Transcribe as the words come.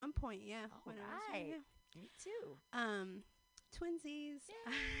point, yeah. All When I was right. young, Me too. yeah. Twinsies.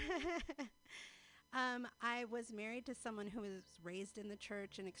 Yay. I was married to someone who was raised in the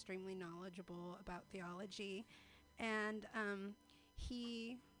church and extremely knowledgeable about theology, and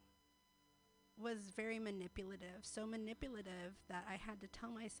he was very manipulative. So manipulative that I had to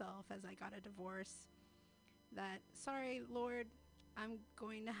tell myself as I got a divorce that, sorry, Lord, I'm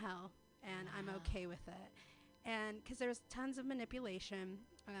going to hell, and I'm Wow. okay with it. And because there's tons of manipulation,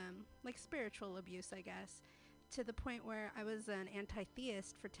 like spiritual abuse, I guess, to the point where I was an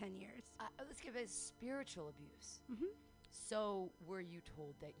anti-theist for 10 years. Let's give it spiritual abuse. Hmm. So, were you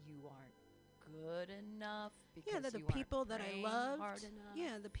told that you aren't good enough because Yeah, that the you aren't people that I praying loved, hard enough?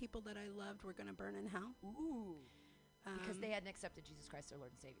 yeah, the people that I loved were going to burn in hell. Ooh. Because Um, they hadn't accepted Jesus Christ, their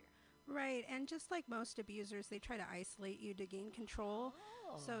Lord and Savior. Right, and just like most abusers, they try to isolate you to gain control.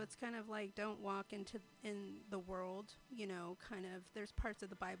 Oh. So it's kind of like don't walk into in the world, you know, kind of there's parts of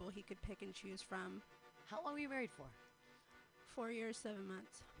the Bible he could pick and choose from. How long were you married for? 4 years, 7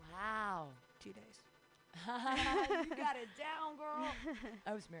 months, Wow. 2 days. You got it down, girl.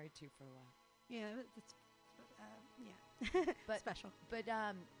 I was married too for a while. Yeah, it's yeah. But- Special. But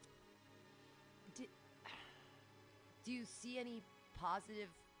do you see any positive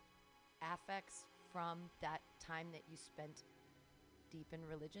affects from that time that you spent deep in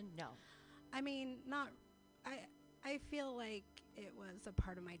religion? No. I mean, not I feel like it was a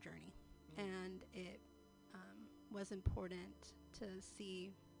part of my journey, and it was important to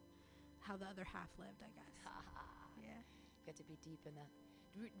see how the other half lived, I guess. Yeah. Got to be deep in that.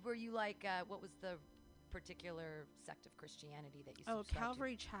 Were you like, what was the particular sect of Christianity that you Oh, subscribed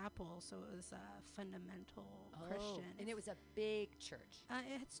Calvary Chapel, so it was fundamental to? Christian. And it was a big church.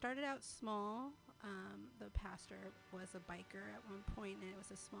 It had started out small. The pastor was a biker at one point, and it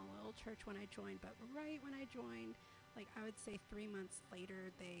was a small little church when I joined. But right when I joined, like I would say 3 months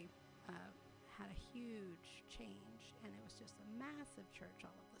later, they had a huge change, and it was just a massive church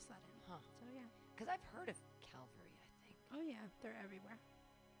all of a sudden. Huh. So yeah. Because I've heard of Calvary, I think. Oh yeah, they're everywhere.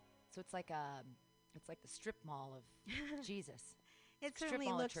 So it's like the strip mall of Jesus. It Strip certainly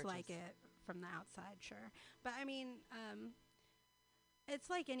mall of looks like churches. it from the outside, sure. But I mean, it's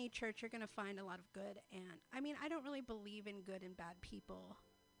like any church, you're going to find a lot of good. And I mean, I don't really believe in good and bad people.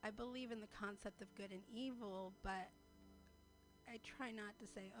 I believe in the concept of good and evil, but I try not to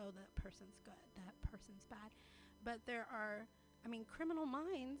say, oh, that person's good, that person's bad. But there are, I mean, criminal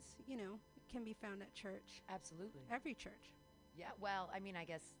minds, you know, can be found at church, Absolutely. every church. Yeah, well, I mean, I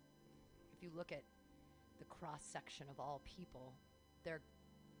guess if you look at the cross section of all people,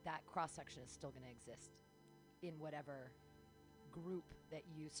 that cross section is still going to exist in whatever group that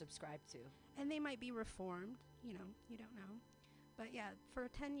you subscribe to. And they might be reformed, you know, you don't know. But yeah, for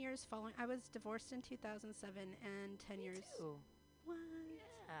 10 years following, I was divorced in 2007, and 10 Me years. too. What?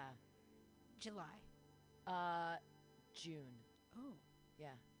 Yeah. July. June. Oh. Yeah.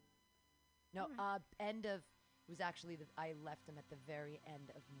 No, Alright. end of, it was actually, I left him at the very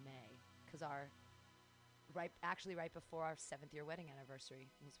end of May, because right before our 7th year wedding anniversary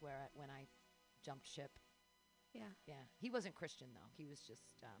was when I jumped ship. Yeah. Yeah. He wasn't Christian, though. He was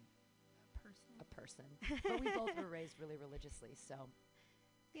just Person. a person. But we both were raised really religiously, so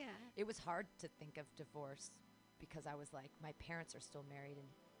Yeah. it was hard to think of divorce because I was like, my parents are still married, and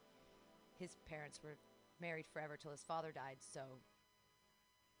his parents were married forever till his father died, so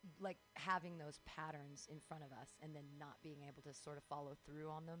like having those patterns in front of us and then not being able to sort of follow through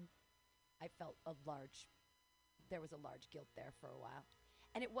on them, I felt there was a large guilt there for a while.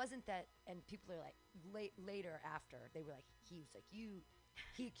 And it wasn't that, and people are like, later after, they were like, he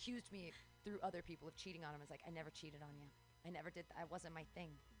accused me through other people of cheating on him. I was like, I never cheated on you. I never did that. It wasn't my thing.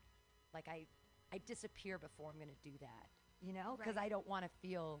 Like, I disappear before I'm going to do that, you know? Because Right. I don't want to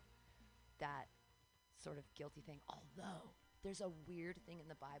feel that sort of guilty thing. Although, there's a weird thing in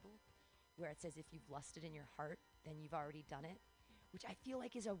the Bible where it says if you've lusted in your heart, then you've already done it, which I feel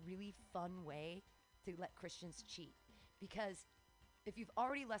like is a really fun way to let Christians cheat. Because if you've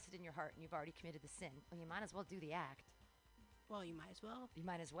already lusted in your heart and you've already committed the sin, well, you might as well do the act. Well, you might as well. You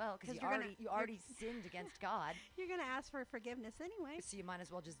might as well, because 'Cause you already sinned against God, You're going to ask for forgiveness anyway. so you might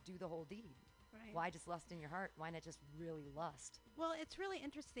as well just do the whole deed. Right. Why just lust in your heart? Why not just really lust? Well, it's really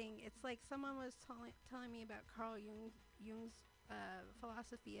interesting. It's like someone was telling me about Carl Jung's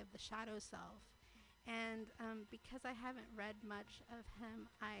philosophy of the shadow self. And because I haven't read much of him,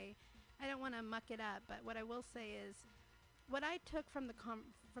 I don't want to muck it up. But what I will say is, what I took from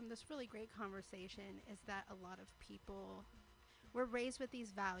from this really great conversation is that a lot of people were raised with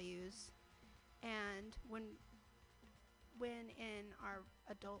these values, and when in our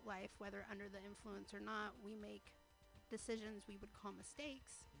adult life, whether under the influence or not, we make decisions we would call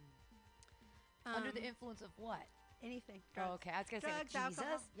mistakes. Under the influence of what? Anything. Drugs. Oh, okay. I was going to say drugs, Jesus.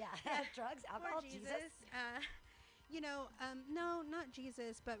 alcohol. Yeah. Drugs, alcohol, Jesus. No, not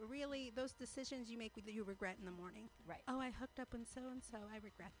Jesus, but really those decisions you make that you regret in the morning. Right. Oh, I hooked up with so-and-so. I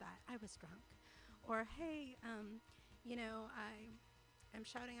regret that. I was drunk. Or, hey, I'm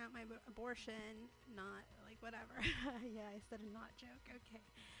shouting out my abortion, not like whatever. Yeah, I said a not joke. Okay.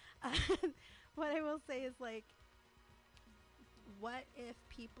 What I will say is like, what if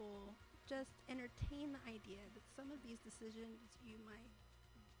people just entertain the idea that some of these decisions you might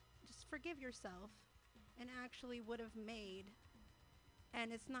just forgive yourself and actually would have made,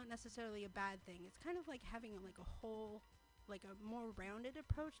 and it's not necessarily a bad thing. It's kind of like having a more rounded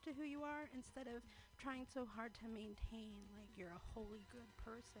approach to who you are instead of trying so hard to maintain like you're a wholly good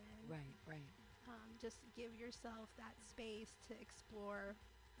person. Right. Just give yourself that space to explore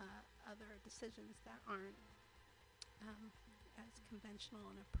other decisions that aren't as conventional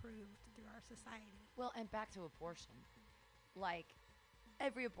and approved through our society. Well, and back to abortion. Like,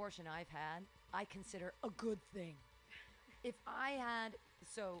 every abortion I've had, I consider a good thing. If I had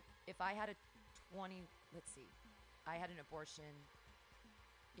a 20, let's see, I had an abortion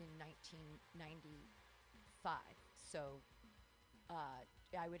in 1995. So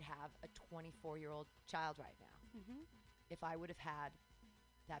I would have a 24-year-old child right now. Mm-hmm. If I would have had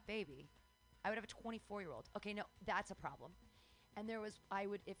that baby, I would have a 24-year-old. Okay, no, that's a problem. And if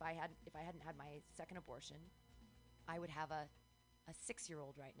I hadn't had my second abortion, I would have a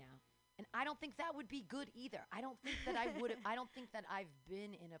 6-year-old right now. And I don't think that would be good either. I don't think that I don't think that I've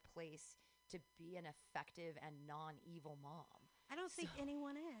been in a place to be an effective and non-evil mom. I don't think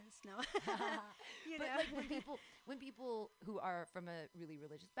anyone is. No. Like when people who are from a really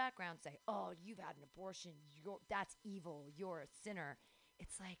religious background say, "Oh, you've had an abortion. That's evil. You're a sinner."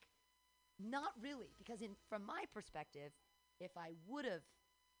 It's like, not really, because from my perspective, if I would have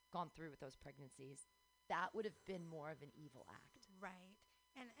gone through with those pregnancies, that would have been more of an evil act. Right.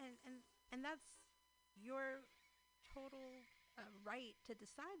 And that's your total right to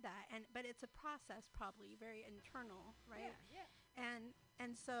decide that. But it's a process, probably very internal, right? Yeah.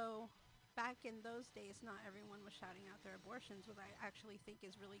 And so back in those days, not everyone was shouting out their abortions, which I actually think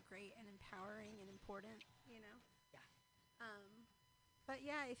is really great and empowering and important, Yeah. But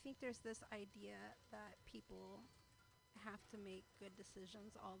yeah, I think there's this idea that people have to make good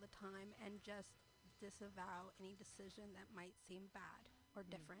decisions all the time and just disavow any decision that might seem bad or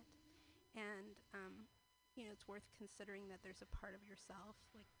different. And, it's worth considering that there's a part of yourself,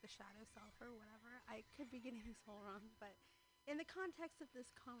 like the shadow self or whatever. I could be getting this all wrong, but in the context of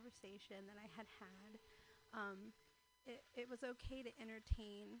this conversation that I had, it was okay to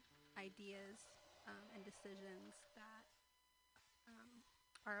entertain ideas and decisions that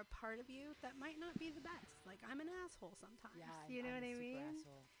are a part of you that might not be the best. Like, I'm an asshole sometimes. Yeah, you know what I mean? I'm a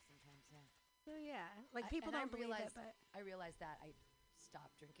super asshole sometimes, yeah. So yeah, like people don't believe it, but I realized that I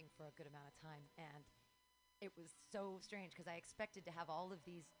stopped drinking for a good amount of time, and it was so strange because I expected to have all of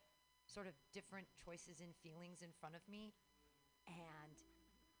these sort of different choices and feelings in front of me, and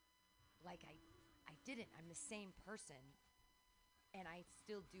like I didn't. I'm the same person, and I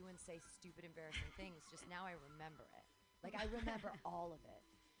still do and say stupid, embarrassing things. Just now I remember it. Like, I remember all of it.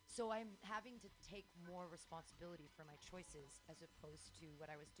 So I'm having to take more responsibility for my choices as opposed to what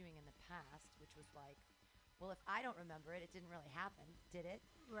I was doing in the past, which was like, well, if I don't remember it, it didn't really happen, did it?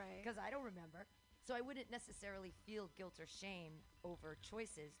 right. Because I don't remember. So I wouldn't necessarily feel guilt or shame over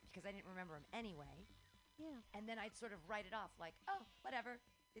choices because I didn't remember them anyway. Yeah. And then I'd sort of write it off like, oh, whatever.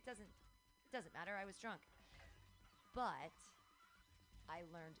 It doesn't matter. I was drunk. But I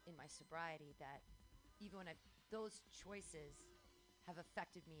learned in my sobriety that even when those choices have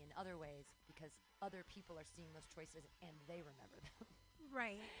affected me in other ways because other people are seeing those choices and they remember them.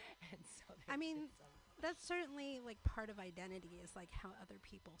 Right. And so I mean, that's certainly like part of identity is like how other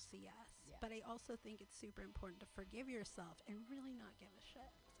people see us. Yeah. But I also think it's super important to forgive yourself and really not give a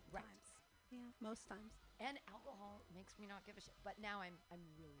shit sometimes. Right. Yeah, most times. And alcohol makes me not give a shit. But now I'm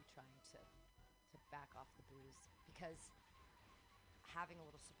really trying to back off the booze because having a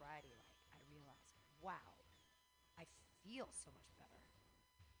little sobriety, like, I realized, wow, I feel so much better.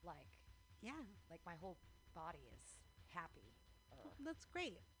 Like, Yeah. like my whole body is happy. That's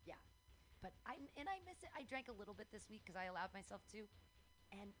great. Yeah. But I miss it. I drank a little bit this week because I allowed myself to.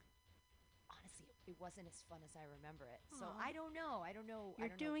 And honestly, it wasn't as fun as I remember it. So Aw. I don't know. You're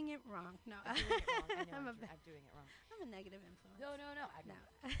doing it wrong. No. I'm doing it wrong. I know I'm I'm doing it wrong. I'm a negative influence. No. No.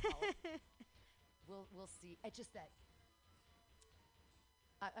 We'll see. It's just that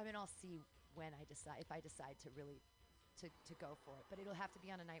I'll see when if I decide to really to go for it. But it'll have to be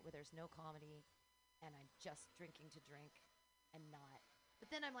on a night where there's no comedy and I'm just drinking to drink and not But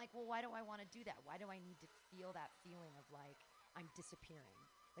then I'm like, well, why do I want to do that? Why do I need to feel that feeling of like I'm disappearing?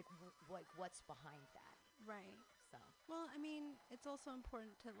 Like, what's behind that? Right. So. Well, I mean, it's also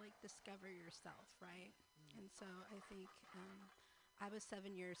important to like discover yourself, right? And so I think I was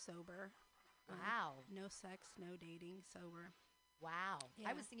 7 years sober. Wow. No sex, no dating, sober. Wow.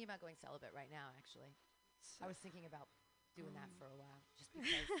 Yeah. I was thinking about going celibate right now, actually. So I was thinking about doing that for a while, just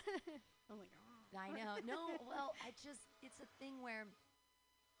because. Oh my god. I know. No, well, it's a thing where.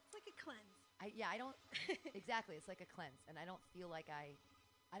 It's like a cleanse. I don't. Exactly. It's like a cleanse. And I don't feel like I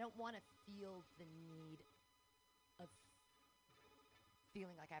don't want to feel the need of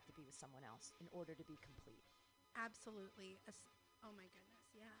feeling like I have to be with someone else in order to be complete. Absolutely. Oh my goodness.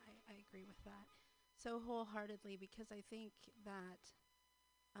 Yeah, I agree with that so wholeheartedly, because I think that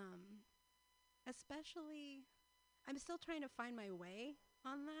especially I'm still trying to find my way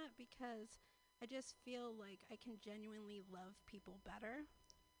on that, because I just feel like I can genuinely love people better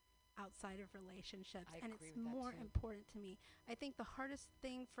outside of relationships, and it's more important to me. I think the hardest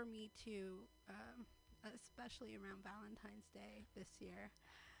thing for me to especially around Valentine's Day this year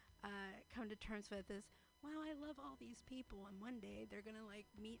come to terms with is, wow, I love all these people, and one day they're gonna like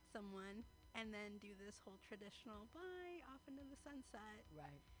meet someone and then do this whole traditional bye off into the sunset,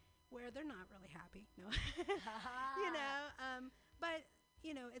 right? Where they're not really happy, no, you know. But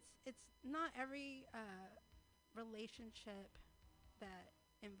you know, it's not every relationship that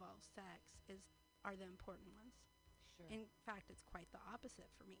involves sex are the important ones. Sure. In fact, it's quite the opposite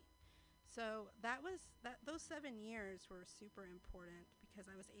for me. So those 7 years were super important, because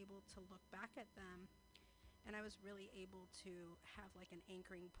I was able to look back at them, and I was really able to have like an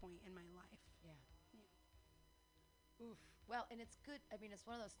anchoring point in my life. Yeah. Oof. Well, and it's good. I mean, it's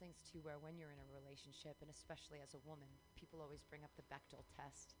one of those things too, where when you're in a relationship, and especially as a woman, people always bring up the Bechdel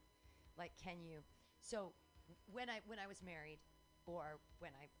test. Like, can you? So when I was married, or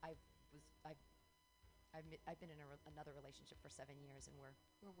when I've been in another relationship for 7 years, and we're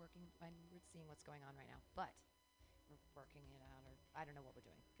working, and we're seeing what's going on right now, but we're working it out, or I don't know what we're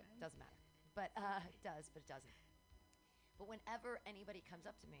doing. Good. Doesn't matter. But it does, but it doesn't. But whenever anybody comes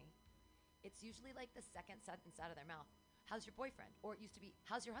up to me, it's usually like the second sentence out of their mouth, how's your boyfriend? Or it used to be,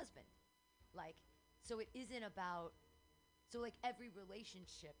 how's your husband? Like, so it isn't about, so like every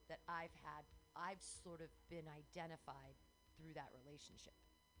relationship that I've had, I've sort of been identified through that relationship.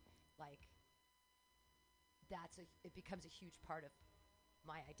 Like, it becomes a huge part of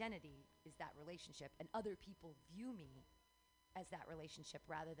my identity, is that relationship, and other people view me as that relationship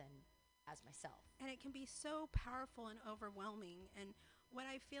rather than as myself. And it can be so powerful and overwhelming. And what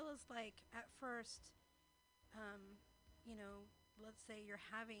I feel is like, at first, you know, let's say you're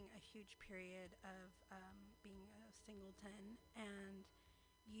having a huge period of being a singleton, and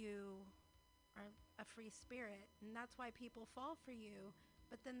you are a free spirit, and that's why people fall for you,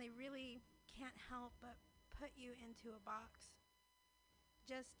 but then they really can't help but put you into a box,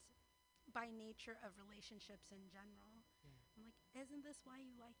 just by nature of relationships in general. I'm like, isn't this why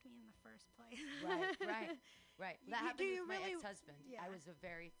you liked me in the first place? Right. That happened with my really ex-husband. Yeah. I was a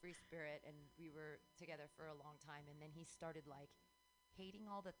very free spirit, and we were together for a long time, and then he started like hating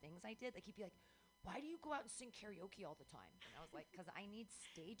all the things I did. Like, he'd be like, why do you go out and sing karaoke all the time? And I was like, because I need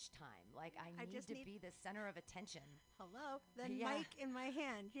stage time. Like, I need to be the center of attention. Hello, the mic in my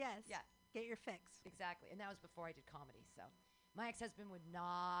hand. Yes. Yeah. Get your fix. Exactly. And that was before I did comedy. So my ex-husband would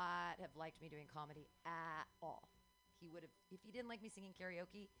not have liked me doing comedy at all. He would have, if he didn't like me singing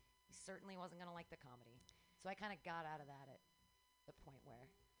karaoke, he certainly wasn't going to like the comedy. So I kind of got out of that at the point where,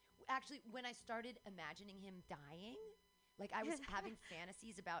 actually, when I started imagining him dying, like I was having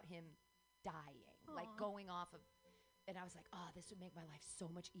fantasies about him dying, like going off of, and I was like, oh, this would make my life so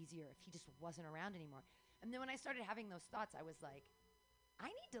much easier if he just wasn't around anymore. And then when I started having those thoughts, I was like, I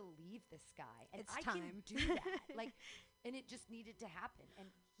need to leave this guy, and it's I time. can do that. Like, and it just needed to happen.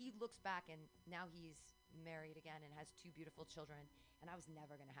 And he looks back, and now he's married again and has 2 beautiful children, and I was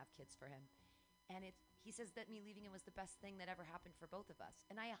never going to have kids for him. And he says that me leaving him was the best thing that ever happened for both of us,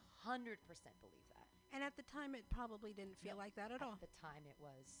 and I 100% believe that. And at the time, it probably didn't feel like that at all. At the time, it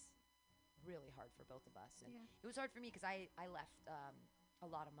was really hard for both of us, and it was hard for me because I left a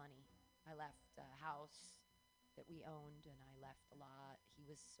lot of money. I left a house that we owned, and I left a lot. He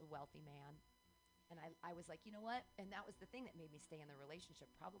was a wealthy man. And I was like, you know what? And that was the thing that made me stay in the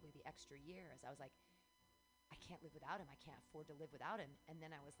relationship probably the extra year, is I was like, I can't live without him. I can't afford to live without him. And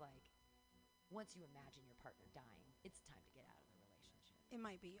then I was like, once you imagine your partner dying, it's time to get out of the relationship. It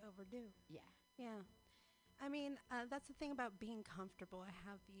might be overdue. Yeah. Yeah. I mean, that's the thing about being comfortable. I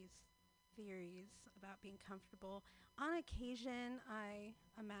have these theories about being comfortable. On occasion, I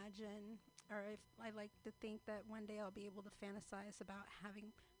imagine or if I like to think that one day I'll be able to fantasize about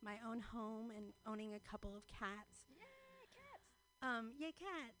having my own home and owning a couple of cats. Yeah, cats. Yay,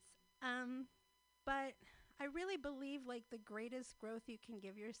 cats. But I really believe like the greatest growth you can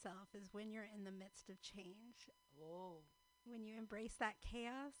give yourself is when you're in the midst of change. Whoa. When you embrace that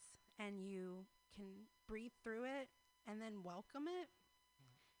chaos and you can breathe through it and then welcome it.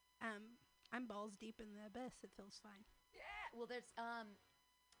 I'm balls deep in the abyss. It feels fine. Yeah. Well, there's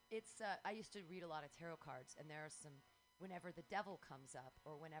it's I used to read a lot of tarot cards, and there are some whenever the devil comes up,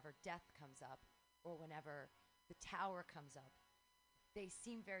 or whenever death comes up, or whenever the tower comes up, they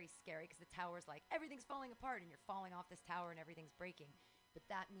seem very scary because the tower's like everything's falling apart, and you're falling off this tower, and everything's breaking. But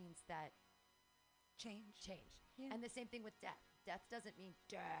that means that Change. And the same thing with death. Death doesn't mean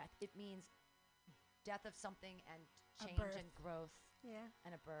death. It means death of something and change and growth. Yeah.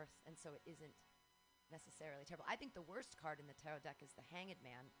 And a birth, and so it isn't necessarily terrible. I think the worst card in the tarot deck is the Hanged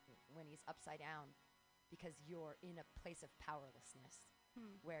Man when he's upside down, because you're in a place of powerlessness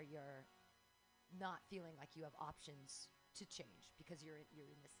where you're not feeling like you have options to change because you're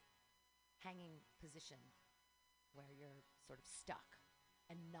in this hanging position where you're sort of stuck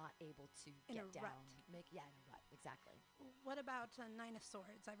and not able to in get a down. rut. In a rut, exactly. What about Nine of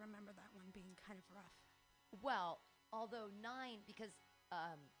Swords? I remember that one being kind of rough. Well, although 9, because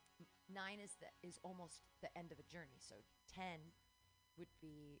 9 is almost the end of a journey, so 10 would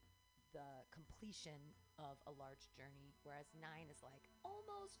be the completion of a large journey, whereas 9 is like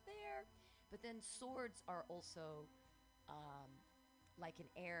almost there. But then swords are also like an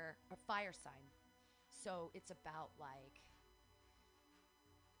air or fire sign, so it's about like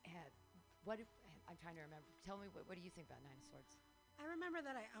I'm trying to remember. Tell me, what do you think about 9 of Swords? I remember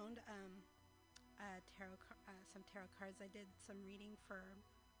that I owned some tarot cards. I did some reading for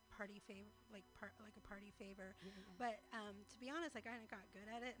party favor, like a party favor. Yeah. But to be honest, I kind of got good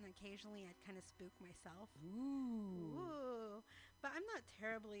at it, and occasionally I'd kind of spook myself. Ooh. But I'm not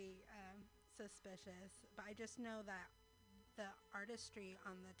terribly suspicious. But I just know that the artistry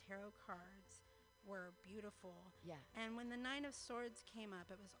on the tarot cards were beautiful. Yeah. And when the Nine of Swords came up,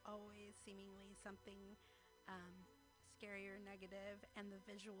 it was always seemingly something scary or negative, and the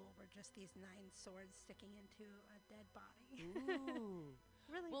visual were just these 9 swords sticking into a dead body. Ooh.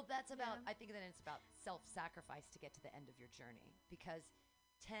 Really? Well, that's about, I think that it's about self-sacrifice to get to the end of your journey, because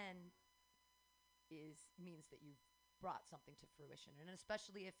 10 means that you've brought something to fruition, and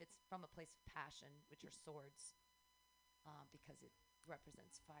especially if it's from a place of passion, which are swords, because it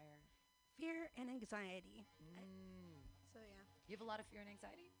represents fire. Fear and anxiety. So yeah. You have a lot of fear and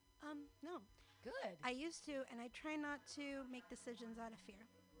anxiety? No. Good. I used to, and I try not to make decisions out of fear.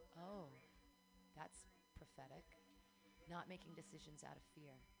 Oh, that's prophetic. Not making decisions out of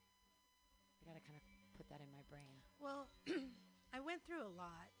fear. I gotta kind of put that in my brain. Well, I went through a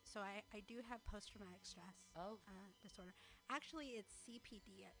lot, so I do have post-traumatic stress disorder. Actually, it's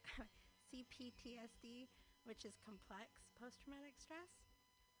CPTSD, which is complex post-traumatic stress.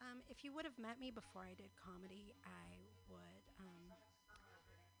 If you would have met me before I did comedy, I would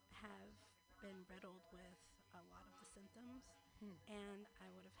have been riddled with a lot of the symptoms, and I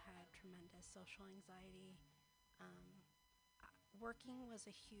would have had tremendous social anxiety. Working was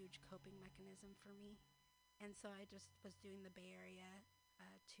a huge coping mechanism for me, and so I just was doing the Bay Area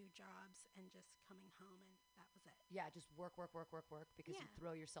 2 jobs and just coming home, and that was it. Yeah, just work, because you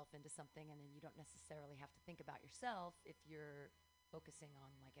throw yourself into something, and then you don't necessarily have to think about yourself if you're focusing on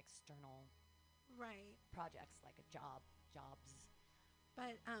like external projects, like jobs.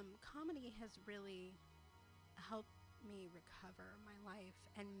 But comedy has really helped me recover my life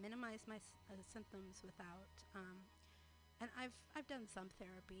and minimize my symptoms without. And I've done some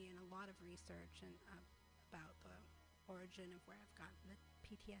therapy and a lot of research and about the origin of where I've gotten the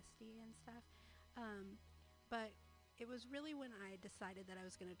PTSD and stuff. But it was really when I decided that I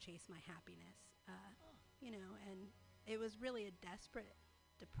was going to chase my happiness, and it was really a desperate,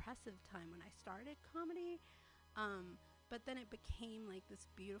 depressive time when I started comedy. But then it became like this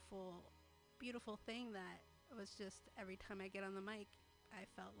beautiful, beautiful thing that was just every time I get on the mic, I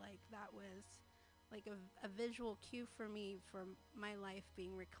felt like that was like a visual cue for me for my life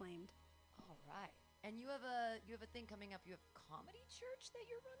being reclaimed. All right. And you have a thing coming up. You have comedy church that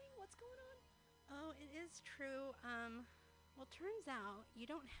you're running? What's going on? Oh, it is true. Well, turns out you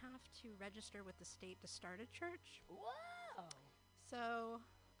don't have to register with the state to start a church. Whoa! So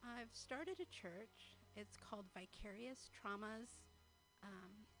I've started a church. It's called Vicarious Traumas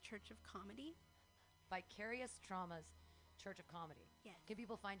Church of Comedy. Vicarious Traumas Church of Comedy. Yes. Can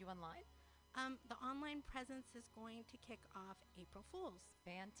people find you online? The online presence is going to kick off April Fool's.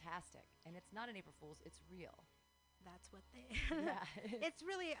 Fantastic. And it's not an April Fool's, it's real. that's what they. Yeah. It's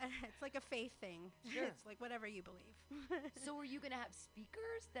really it's like a faith thing. Sure. It's like whatever you believe. So are you going to have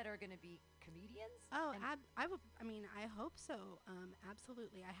speakers that are going to be comedians? Oh, And I would. I mean, I hope so.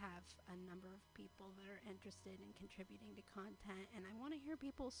 Absolutely. I have a number of people that are interested in contributing to content, and I want to hear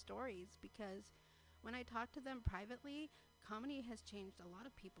people's stories because when I talk to them privately, comedy has changed a lot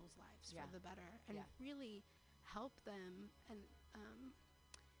of people's lives Yeah. for the better, and Yeah. really help them. And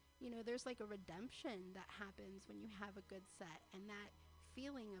there's like a redemption that happens when you have a good set, and that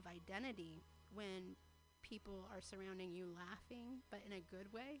feeling of identity when people are surrounding you laughing, but in a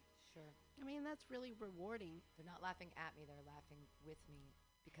good way. sure. I mean, that's really rewarding. They're not laughing at me, they're laughing with me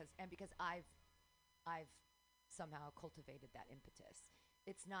because I've somehow cultivated that impetus.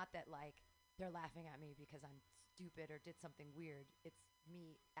 It's not that like they're laughing at me because I'm stupid or did something weird. It's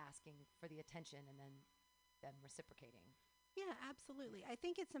me asking for the attention and then them reciprocating. Yeah, absolutely. I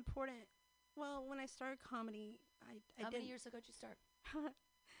think it's important. Well, when I started comedy, I How many didn't. years ago did you start?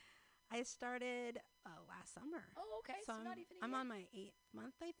 I started last summer. Oh, okay. So not even a I'm year. on my 8th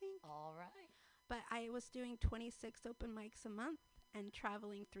month, I think. All right. But I was doing 26 open mics a month and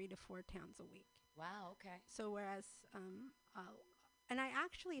traveling 3 to 4 towns a week. Wow, okay. So whereas, and I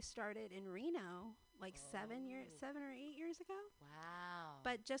actually started in Reno like 7 or 8 years ago. Wow.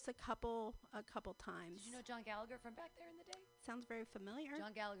 But just a couple times. did you know John Gallagher from back there in the day? Sounds very familiar.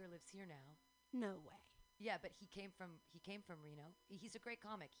 John Gallagher lives here now. No way. Yeah, but he came from Reno. He's a great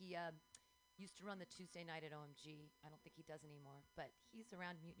comic. He used to run the Tuesday night at OMG. I don't think he does anymore, but he's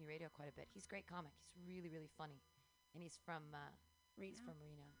around Mutiny Radio quite a bit. He's a great comic. He's really, really funny, and he's from Reno. He's from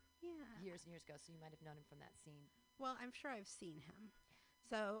Reno. Yeah. Years and years ago, so you might have known him from that scene. Well, I'm sure I've seen him.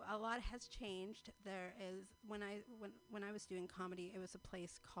 So a lot has changed. There is when I was doing comedy, it was a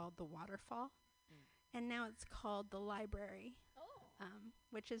place called the Waterfall, and now it's called the Library,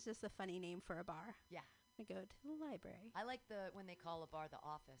 which is just a funny name for a bar. Yeah. I go to the library. I like when they call a bar the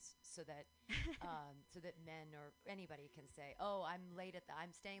office, so that men or anybody can say, "Oh,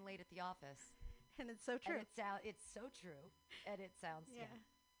 I'm staying late at the office," And it's so true. And it's so true, and it sounds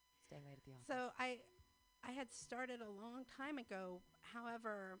staying late at the office. So I had started a long time ago.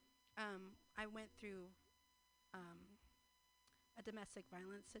 However, I went through a domestic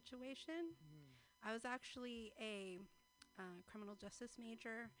violence situation. I was actually a criminal justice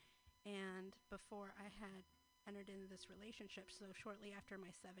major, and before I had entered into this relationship, so shortly after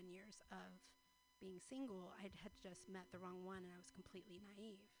my 7 years of being single, I had just met the wrong one, and I was completely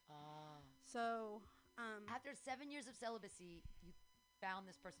naive. So after 7 years of celibacy, you found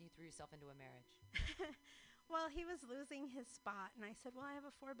this person, you threw yourself into a marriage. Well, he was losing his spot, and I said, well, I have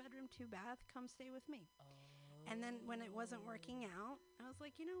a 4-bedroom, 2-bath. Come stay with me. And then when it wasn't working out, I was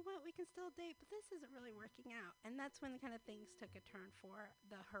like, you know what? We can still date, but this isn't really working out. And that's when kind of things took a turn for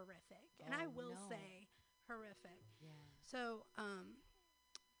the horrific. And I will say horrific. Yeah. So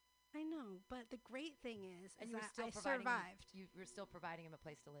I know, but the great thing is And you were that still I providing survived. You were still providing him a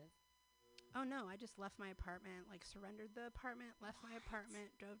place to live? Oh, no, I just left my apartment, like surrendered the apartment, left my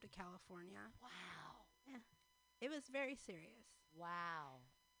apartment, drove to California. Wow. Yeah. It was very serious. Wow.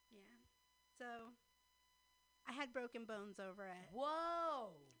 Yeah. So I had broken bones over it.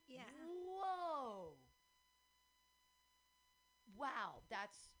 Whoa. Yeah. Whoa. Wow.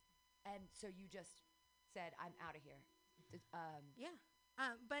 And so you just said, I'm out of here. Yeah.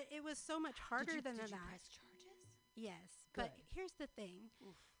 But it was so much harder than that. Did you press charges? Yes. Good. But here's the thing.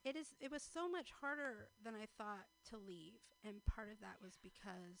 Oof. It was so much harder than I thought to leave. And part of that was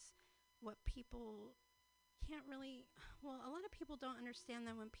because what people can't really, well, a lot of people don't understand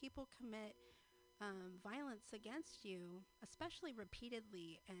that when people commit violence against you, especially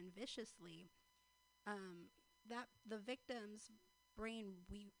repeatedly and viciously, that the victim's brain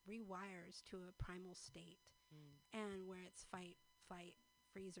rewires to a primal state, and where it's fight, flight,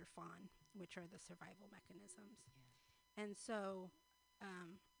 freeze, or fawn, which are the survival mechanisms. Yeah. And so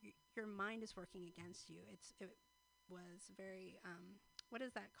your mind is working against you. It was very, what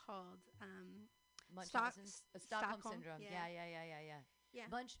is that called? Stockholm syndrome. Yeah. Yeah.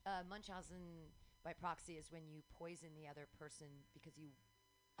 Munchausen by proxy is when you poison the other person because you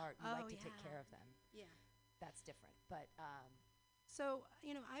like to take care of them. Yeah. That's different. But so,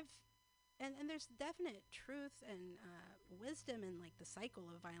 and there's definite truth and wisdom in like the cycle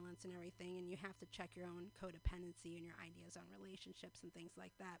of violence and everything, and you have to check your own codependency and your ideas on relationships and things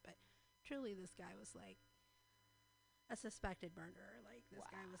like that. But truly, this guy was like a suspected murderer. Like, this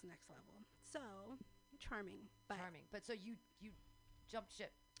guy was next level. So charming. But so you jumped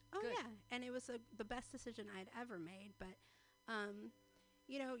ship. Oh, Good. yeah. And it was the best decision I'd ever made. But,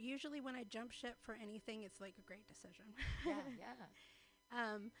 usually when I jump ship for anything, it's like a great decision.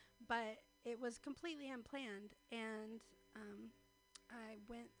 Yeah. But it was completely unplanned, and I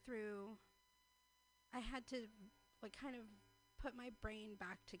went through. I had to like kind of put my brain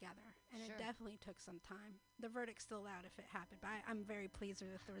back together, and Sure. it definitely took some time. The verdict's still out if it happened, but I'm very pleased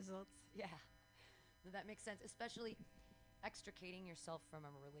with the results. Yeah. No, that makes sense, especially extricating yourself from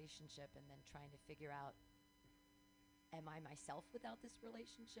a relationship and then trying to figure out, am I myself without this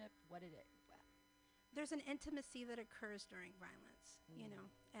relationship? What did it? There's an intimacy that occurs during violence,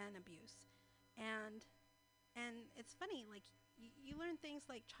 and abuse, and it's funny, like you learn things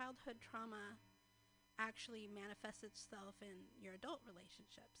like childhood trauma actually manifests itself in your adult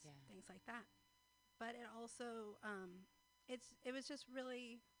relationships, Yeah. things like that. But it also, it was just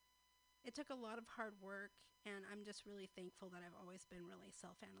really, it took a lot of hard work, and I'm just really thankful that I've always been really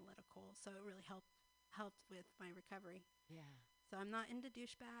self-analytical. So it really helped with my recovery. Yeah. So I'm not into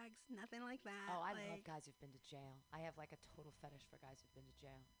douchebags, nothing like that. Oh, I love guys who've been to jail. I have like a total fetish for guys who've been to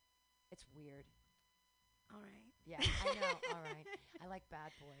jail. It's weird. All right. Yeah, I know. All right. I like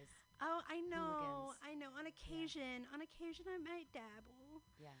bad boys. Oh, I know. Hooligans. I know. On occasion, I might dabble.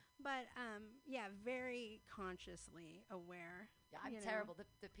 Yeah. But yeah, very consciously aware. Yeah, I'm terrible.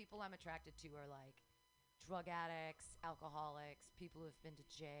 The people I'm attracted to are like drug addicts, alcoholics, people who've been to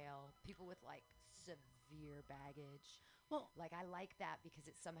jail, people with like severe baggage. Well, Like I like that because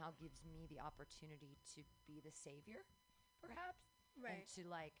it somehow gives me the opportunity to be the savior, perhaps, and right. to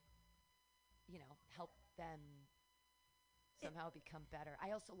like, help them somehow become better.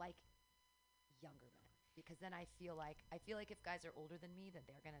 I also like younger men because then I feel like if guys are older than me, that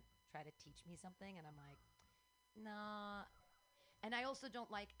they're gonna try to teach me something, and I'm like, nah. And I also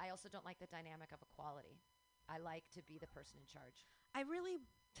don't like the dynamic of equality. I like to be the person in charge.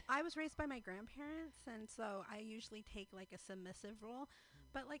 I was raised by my grandparents, and so I usually take like a submissive role.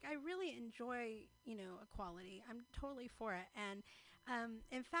 But like I really enjoy, equality. I'm totally for it. And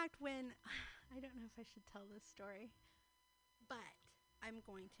in fact, when I don't know if I should tell this story, but I'm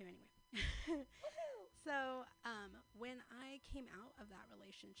going to anyway. So when I came out of that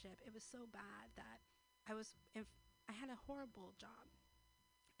relationship, it was so bad that I had a horrible job,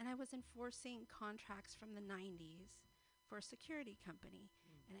 and I was enforcing contracts from the 90s for a security company.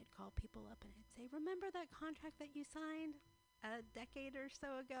 And I'd call people up and I'd say, remember that contract that you signed a decade or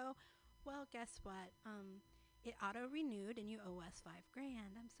so ago? Well, guess what? It auto-renewed and you owe us $5,000.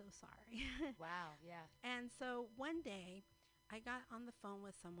 I'm so sorry. Wow, yeah. And so one day I got on the phone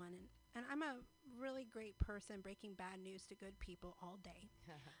with someone, and I'm a really great person breaking bad news to good people all day.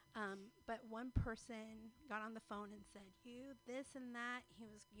 But one person got on the phone and said, you, this and that. He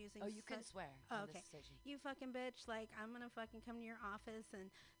was using... Oh, you can swear on this station. You fucking bitch. Like, I'm going to fucking come to your office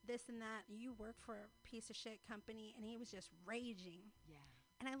and this and that. You work for a piece of shit company. And he was just raging. Yeah.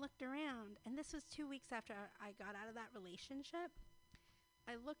 And I looked around, and this was 2 weeks after I got out of that relationship.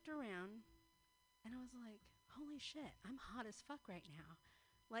 I looked around, and I was like, holy shit, I'm hot as fuck right now.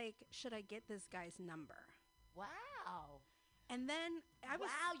 Like, should I get this guy's number? Wow. And then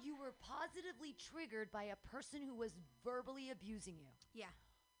Wow, you were positively triggered by a person who was verbally abusing you. Yeah.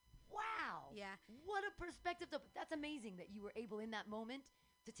 Wow. Yeah. What a perspective. That's amazing that you were able in that moment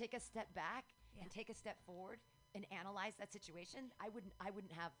to take a step back and take a step forward and analyze that situation. I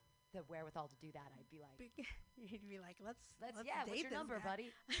wouldn't have the wherewithal to do that. I'd be like, you'd be like, let's yeah, date what's your this number, guy.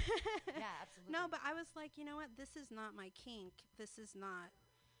 buddy? Yeah, absolutely. No, but I was like, you know what? This is not my kink. This is not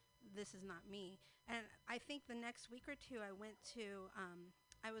me. And I think the next week or two I went to,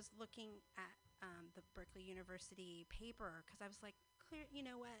 I was looking at the Berkeley University paper because I was like, clear, you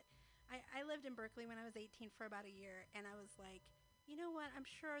know what? I lived in Berkeley when I was 18 for about a year, and I was like, you know what? I'm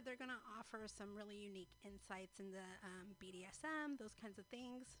sure they're going to offer some really unique insights into BDSM, those kinds of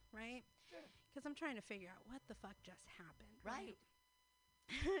things, right? Sure. Because I'm trying to figure out what the fuck just happened. Right.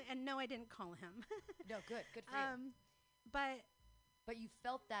 And no, I didn't call him. No, good for you. But you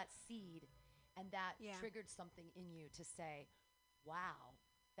felt that seed, and that triggered something in you to say, wow,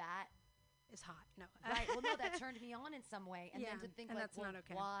 that is hot. No. Right. Well, no, that turned me on in some way. And then to think, like, that's well, not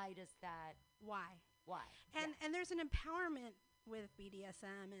okay. why does that? Why? And there's an empowerment with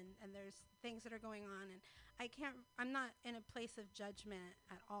BDSM, and there's things that are going on, and I'm not in a place of judgment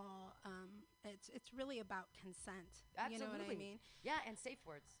at all. It's really about consent. Absolutely. You know what I mean? Yeah, and safe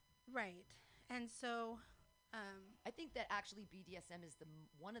words. Right. And so I think that actually BDSM is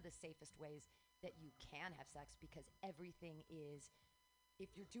one of the safest ways that you can have sex, because everything is, if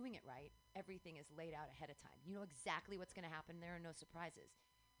you're doing it right, everything is laid out ahead of time. You know exactly what's going to happen. There are no surprises.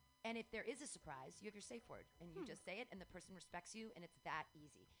 And if there is a surprise, you have your safe word, and you just say it, and the person respects you, and it's that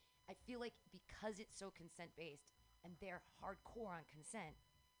easy. I feel like because it's so consent-based, and they're hardcore on consent,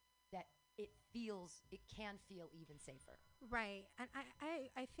 that it can feel even safer. Right. And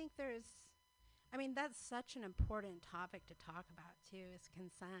I think that's such an important topic to talk about too, is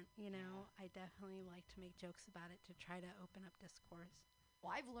consent. I definitely like to make jokes about it to try to open up discourse.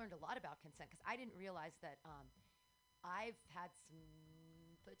 Well, I've learned a lot about consent because I didn't realize that I've had some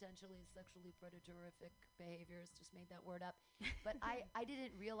potentially sexually predatorific behaviors, just made that word up. But I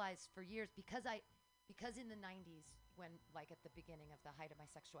didn't realize for years because in the 90s, when like at the beginning of the height of my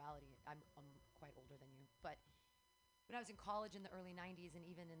sexuality, I'm quite older than you, but when I was in college in the early 90s and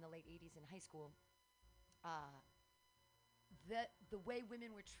even in the late 80s in high school, the way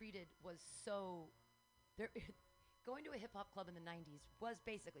women were treated was so going to a hip hop club in the 90s was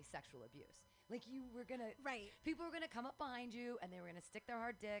basically sexual abuse. Like people were gonna come up behind you and they were gonna stick their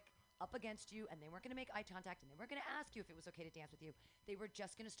hard dick up against you and they weren't gonna make eye contact and they weren't gonna ask you if it was okay to dance with you. They were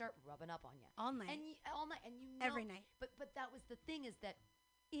just gonna start rubbing up on you all night, all night, and every night. But that was the thing, is that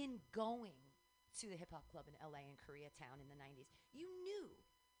in going to the hip hop club in LA and Koreatown in the 90s, you knew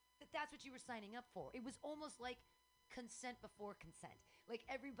that that's what you were signing up for. It was almost like consent before consent. Like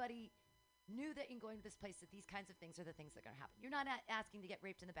everybody knew that in going to this place that these kinds of things are the things that are going to happen. You're not asking to get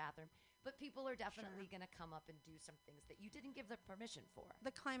raped in the bathroom, but people are definitely going to come up and do some things that you didn't give them permission for.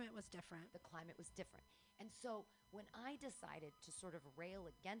 The climate was different. And so when I decided to sort of rail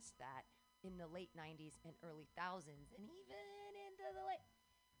against that in the late 90s and early thousands and even into the late,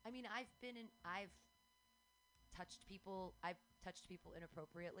 I've touched people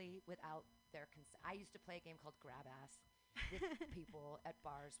inappropriately without their consent. I used to play a game called Grab Ass with people at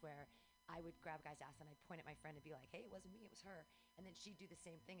bars where I would grab a guy's ass and I'd point at my friend and be like, hey, it wasn't me, it was her. And then she'd do the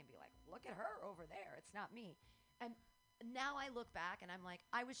same thing and be like, look at her over there, it's not me. And now I look back and I'm like,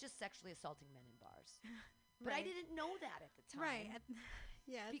 I was just sexually assaulting men in bars. But I didn't know that at the time. Right.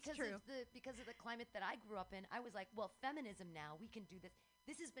 Yeah, it's true. Because of the climate that I grew up in, I was like, well, feminism now, we can do this.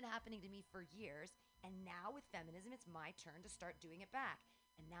 This has been happening to me for years. And now with feminism, it's my turn to start doing it back.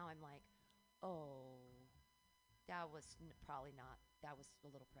 And now I'm like, oh, that was probably not, that was a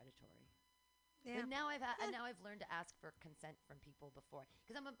little predatory. Yeah. But now I've learned to ask for consent from people before,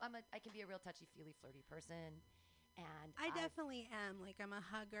 because I can be a real touchy-feely, flirty person, and I definitely am. Like, I'm a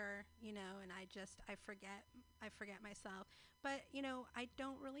hugger, and I forget myself. But I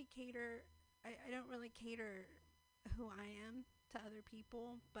don't really cater. I don't really cater who I am to other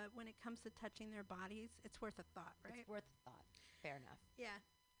people. But when it comes to touching their bodies, it's worth a thought, right? It's worth a thought. Fair enough. Yeah.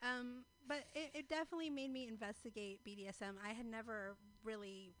 But it definitely made me investigate BDSM. I had never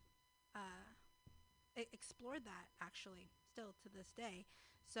really explored that, actually, still to this day.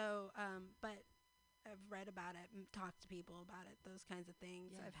 So, but I've read about it and talked to people about it, those kinds of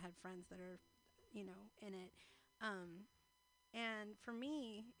things. Yeah. I've had friends that are, in it. And for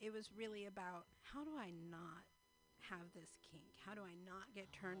me, it was really about, how do I not have this kink? How do I not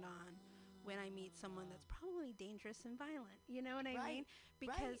get turned on when I meet someone that's probably dangerous and violent? You know what I mean?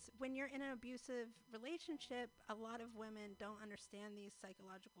 Because when you're in an abusive relationship, a lot of women don't understand these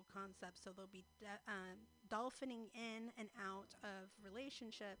psychological concepts, so they'll be dolphining in and out of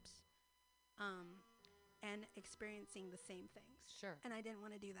relationships and experiencing the same things. Sure. And I didn't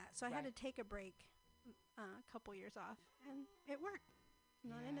want to do that. So I had to take a break, a couple years off, and it worked. I'm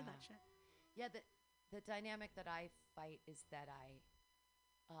not into that shit. Yeah, the dynamic that I fight is that I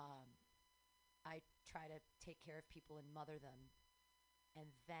try to take care of people and mother them, and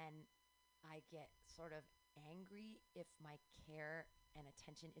then I get sort of angry if my care and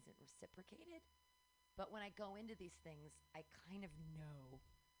attention isn't reciprocated. But when I go into these things, I kind of know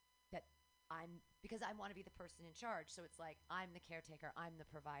that because I want to be the person in charge. So it's like, I'm the caretaker, I'm the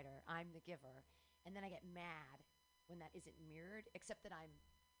provider, I'm the giver. And then I get mad when that isn't mirrored, except that I'm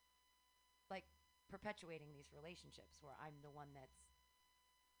like perpetuating these relationships where I'm the one that's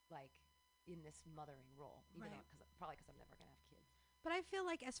like in this mothering role, even though probably because I'm never going to have kids. But I feel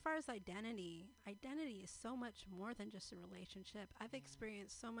like as far as identity is so much more than just a relationship. I've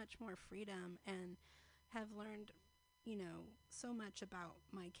experienced so much more freedom and have learned, so much about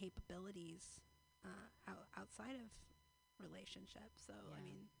my capabilities outside of relationships. So,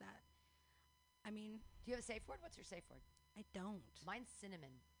 do you have a safe word? What's your safe word? I don't. Mine's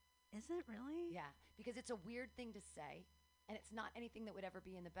cinnamon. Is it really? Yeah, because it's a weird thing to say, and it's not anything that would ever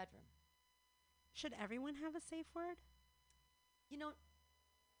be in the bedroom. Should everyone have a safe word?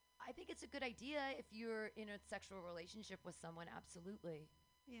 I think it's a good idea if you're in a sexual relationship with someone, absolutely.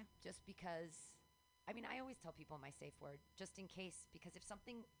 Yeah. Just because, I always tell people my safe word, just in case, because if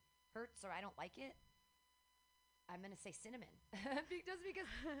something hurts or I don't like it, I'm going to say cinnamon. Just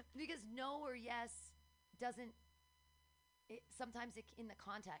because no or yes doesn't, sometimes in the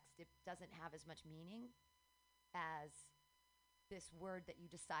context, it doesn't have as much meaning as this word that you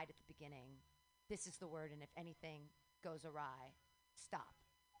decide at the beginning, this is the word, and if anything goes awry, stop.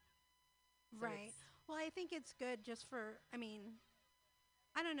 So Right. Well, I think it's good just for, I mean,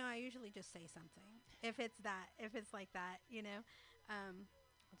 I don't know. I usually just say something. If it's like that,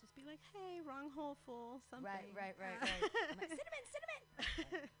 I'll just be like, hey, wrong hole, fool, something. Right. I'm like,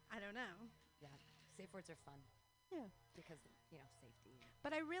 cinnamon. I don't know. Yeah, safe words are fun. Yeah. Because, safety.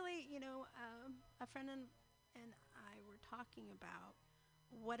 But I really, a friend and I were talking about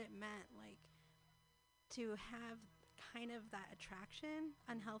what it meant, like, to have kind of that attraction,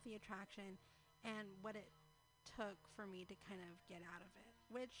 unhealthy attraction, and what it took for me to kind of get out of it,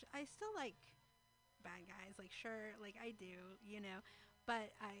 which I still like bad guys, like, sure, like, I do,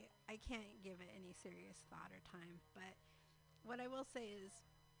 but I can't give it any serious thought or time. But what I will say is,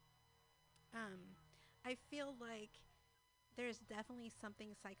 I feel like there's definitely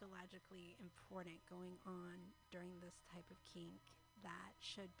something psychologically important going on during this type of kink that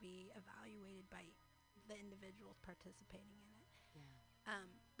should be evaluated by the individuals participating in it. Yeah.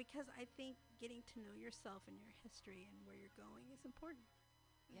 Because I think getting to know yourself and your history and where you're going is important.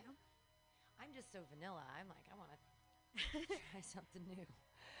 You know? I'm just so vanilla. I'm like, I want to try something new.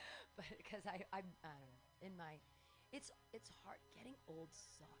 But because I don't know. It's hard. Getting old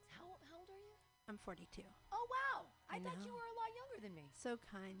sucks. How old are you? I'm 42. Oh, wow. I thought know. you were a lot younger than me. So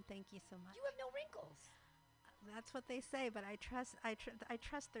kind. Thank you so much. You have no wrinkles. That's what they say, but I trust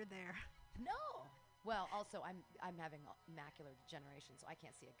they're there. No. Well, also, I'm having macular degeneration, so I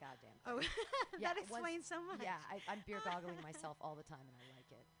can't see a goddamn thing. Oh, that explains so much. Yeah, I'm beer goggling myself all the time, and I like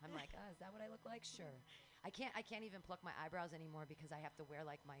it. I'm like, is that what I look like? Sure. I can't even pluck my eyebrows anymore because I have to wear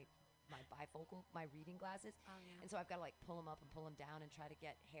like my bifocal, my reading glasses. Oh, yeah. And so I've got to like pull them up and pull them down and try to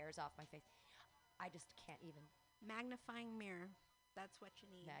get hairs off my face. I just can't even. Magnifying mirror. That's what you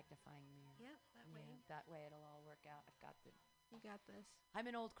need. Magnifying mirror. Yep, that way. Yeah, that way it'll all work out. You got this. I'm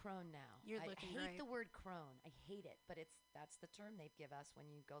an old crone now. You're looking I hate great. the word crone. I hate it, but that's the term they've give us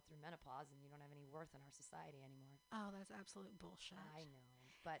when you go through menopause and you don't have any worth in our society anymore. Oh, that's absolute bullshit. I know,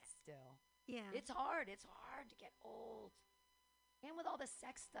 but still. Yeah. It's hard. It's hard to get old. And with all the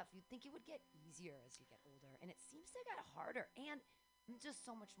sex stuff, you'd think it would get easier as you get older, and it seems to get harder. And I'm just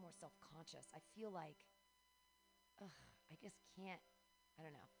so much more self-conscious. I feel like, I just can't. I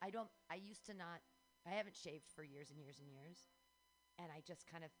don't know. I used to not. I haven't shaved for years and years and years. And I just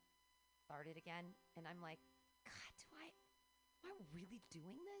kind of started again, and I'm like, God, am I really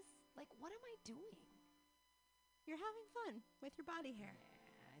doing this? Like, what am I doing? You're having fun with your body hair.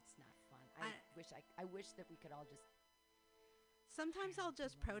 Yeah, it's not fun. I wish that we could all just. Sometimes I'll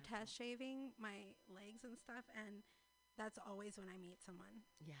just protest shaving my legs and stuff, and that's always when I meet someone.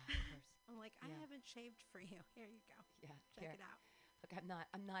 Yeah, of course. I'm like, I haven't shaved for you. Here you go. Yeah, check it out. Look, I'm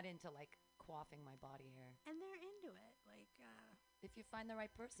not into like quaffing my body hair. And they're into it, like. If you find the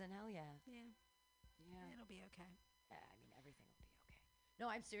right person, hell yeah. Yeah. It'll be okay. Yeah, I mean, everything will be okay. No,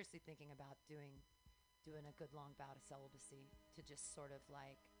 I'm seriously thinking about doing a good long bout of celibacy to just sort of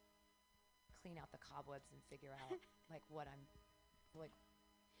like clean out the cobwebs and figure out like what I'm like.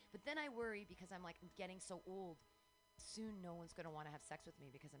 But then I worry because I'm like, I'm getting so old. Soon no one's going to want to have sex with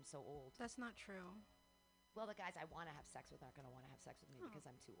me because I'm so old. That's not true. Well, the guys I want to have sex with aren't going to want to have sex with me because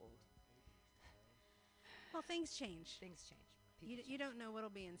I'm too old. Well, things change. Things change. You don't know what'll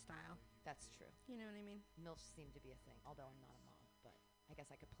be in style. That's true. You know what I mean? MILFs seem to be a thing, although I'm not a mom, but I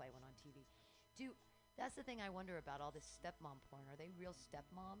guess I could play one on TV. That's the thing I wonder about all this stepmom porn. Are they real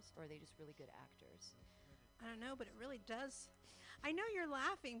stepmoms, or are they just really good actors? I don't know, but it really does. I know you're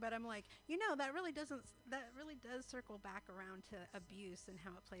laughing, but I'm like, that really does circle back around to abuse and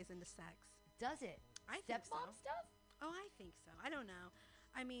how it plays into sex. Does it? I think so. Stepmom stuff? Oh, I think so. I don't know.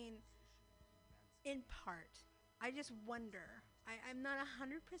 I mean, in part. I just wonder. I'm not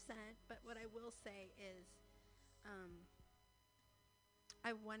 100%, but what I will say is,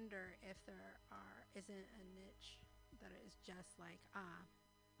 I wonder if there isn't a niche that is just like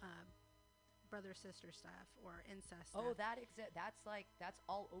brother sister stuff or incest stuff. Oh, that's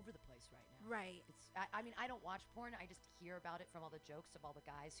all over the place right now. Right. I mean, I don't watch porn. I just hear about it from all the jokes of all the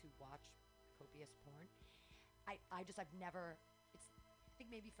guys who watch copious porn. I've never. I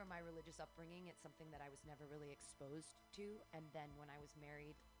think maybe from my religious upbringing, it's something that I was never really exposed to. And then when I was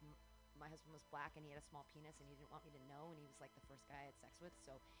married, my husband was black and he had a small penis and he didn't want me to know, and he was like the first guy I had sex with,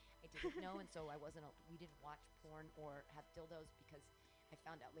 so I didn't know. And so we didn't watch porn or have dildos because I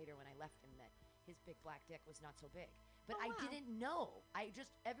found out later when I left him that his big black dick was not so big. But I didn't know.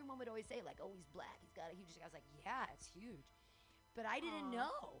 Everyone would always say like, oh, he's black, he's got a huge dick. I was like, yeah, it's huge. But I didn't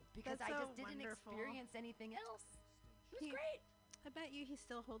know because I just didn't experience anything else. It was great. I bet you he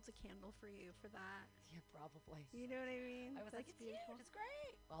still holds a candle for you for that. Yeah, probably. You know what I mean? I was like, That's it's beautiful. huge, it's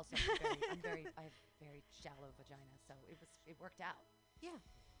great. Well, also, I have very shallow vagina, so it worked out. Yeah.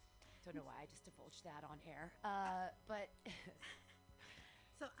 Don't know why I just divulged that on air, but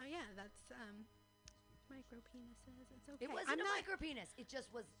So yeah, that's micro penises. It's okay. it wasn't a micro penis. It just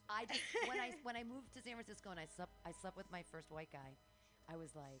was. I just when I moved to San Francisco and I slept with my first white guy, I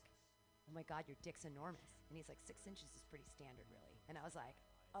was like, oh my God, your dick's enormous. And he's like, 6 inches is pretty standard, really. And I was like,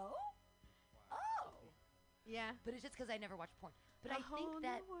 oh. Yeah. But it's just because I never watched porn. But I think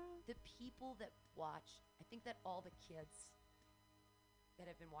that the people that watch, I think that all the kids that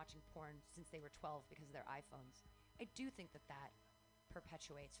have been watching porn since they were 12 because of their iPhones, I do think that that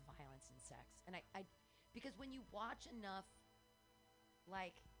perpetuates violence and sex. And I because when you watch enough,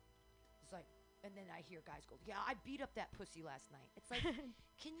 like, it's like, and then I hear guys go, yeah, I beat up that pussy last night. It's like,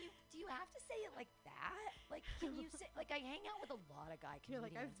 do you have to say it like that? Like, can you say, like, I hang out with a lot of guy comedians. You're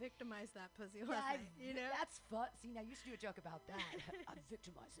like, I victimized that pussy last night, you know? That's fun. See, now you should do a joke about that. I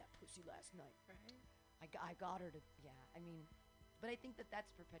victimized that pussy last night. Right. I got her to, yeah, I mean, but I think that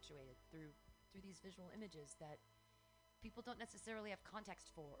that's perpetuated through these visual images that people don't necessarily have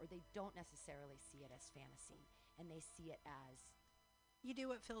context for, or they don't necessarily see it as fantasy, and they see it as, you do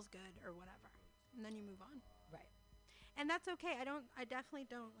what feels good or whatever, and then you move on. right. And that's okay. I definitely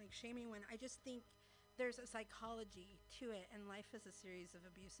don't like shame anyone. I just think there's a psychology to it, and life is a series of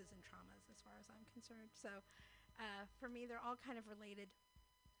abuses and traumas as far as I'm concerned. So for me, they're all kind of related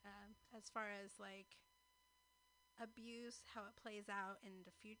as far as like abuse, how it plays out in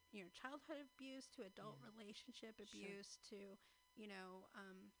the childhood abuse to adult relationship abuse to,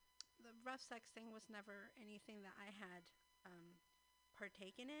 the rough sex thing was never anything that I had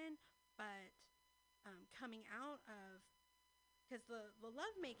partaken in, but coming out of, because the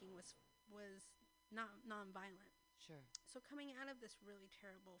lovemaking was not nonviolent. Sure. So coming out of this really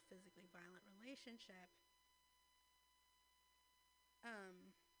terrible physically violent relationship,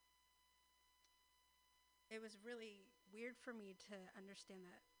 it was really weird for me to understand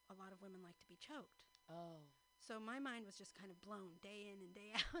that a lot of women like to be choked. Oh. So my mind was just kind of blown day in and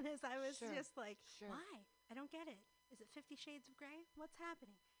day out as I was just like, why? I don't get it. Is it 50 Shades of Grey? What's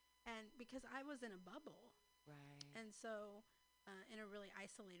happening? And because I was in a bubble. Right. And so in a really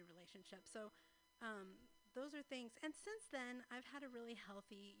isolated relationship. So those are things. And since then, I've had a really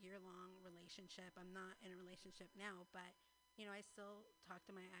healthy year-long relationship. I'm not in a relationship now, but I still talk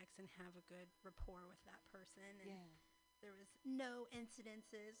to my ex and have a good rapport with that person. And there was no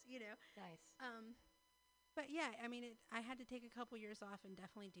incidences, Nice. But yeah, I mean, I had to take a couple years off and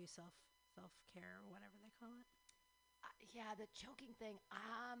definitely do self-care or whatever they call it. Yeah, the choking thing.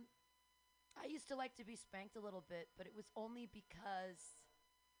 I used to like to be spanked a little bit, but it was only because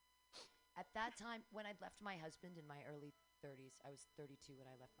at that time when I'd left my husband in my early 30s, I was 32 when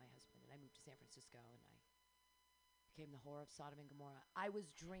I left my husband, and I moved to San Francisco, and I became the whore of Sodom and Gomorrah. I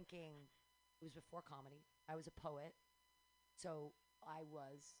was drinking. It was before comedy. I was a poet, so I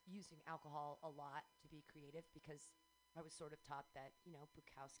was using alcohol a lot to be creative because I was sort of taught that,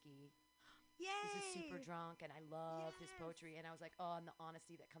 Bukowski is a super drunk, and I love his poetry, and I was like, oh, and the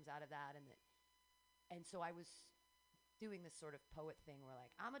honesty that comes out of that, and so I was doing this sort of poet thing where,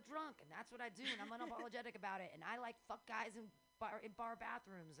 like, I'm a drunk, and that's what I do, and I'm unapologetic about it, and I like fuck guys in bar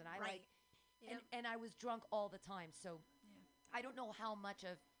bathrooms, and I like, and I was drunk all the time, so I don't know how much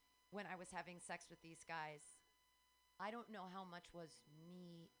of when I was having sex with these guys, I don't know how much was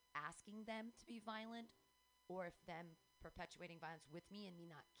me asking them to be violent, or if them perpetuating violence with me and me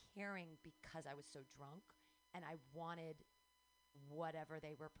not caring because I was so drunk and I wanted whatever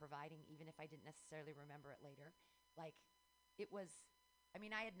they were providing, even if I didn't necessarily remember it later. Like, it was, I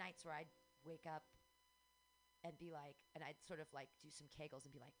mean, I had nights where I'd wake up and be like, and I'd sort of like do some kegels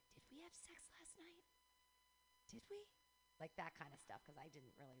and be like, did we have sex last night? Did we? Like that kind of stuff, because I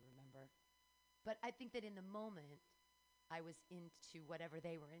didn't really remember. But I think that in the moment, I was into whatever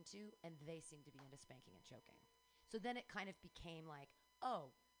they were into, and they seemed to be into spanking and choking. So then it kind of became like,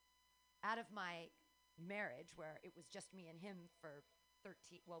 oh, out of my marriage, where it was just me and him for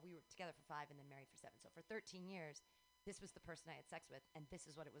 13, well, we were together for 5 and then married for 7. So for 13 years, this was the person I had sex with, and this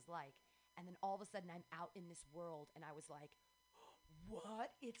is what it was like. And then all of a sudden, I'm out in this world, and I was like,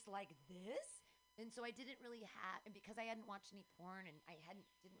 what? It's like this? And so I didn't really have, and because I hadn't watched any porn, and I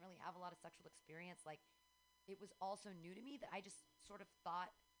didn't really have a lot of sexual experience, like, it was also new to me that I just sort of thought,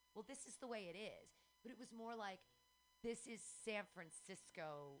 well, this is the way it is. But it was more like, this is San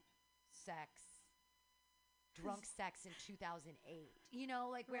Francisco sex, drunk sex in 2008.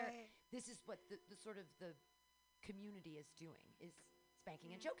 Like where this is what the sort of the community is doing, is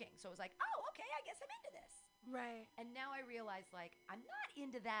spanking and choking. So it was like, oh, okay, I guess I'm into this. Right. And now I realize, like, I'm not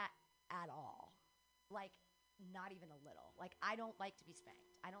into that at all. Like, not even a little. Like, I don't like to be spanked.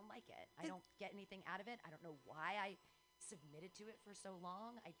 I don't like it. I don't get anything out of it. I don't know why I submitted to it for so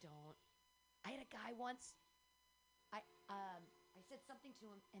long. I don't. I had a guy once. I said something to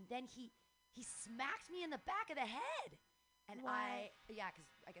him, and then he smacked me in the back of the head. And Why? because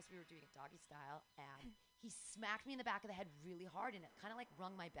I guess we were doing it doggy style, and he smacked me in the back of the head really hard, and it kind of like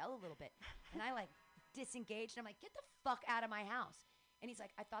rung my bell a little bit. And I like disengaged, and I'm like, get the fuck out of my house. And he's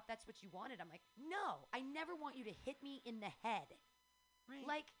like, I thought that's what you wanted. I'm like, no, I never want you to hit me in the head. Right.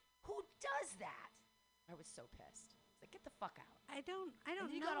 Like, who does that? I was so pissed. He's like, get the fuck out. I don't And know.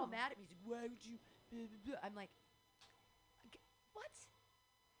 he got all mad at me. He's like, why would you? Blah, blah, blah. I'm like, what?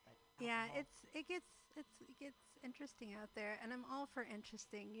 But Yeah, alcohol. it gets interesting out there, and I'm all for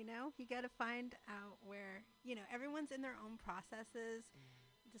interesting. You know, you got to find out where everyone's in their own processes,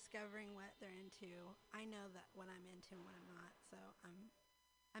 discovering what they're into. I know that what I'm into and what I'm not, so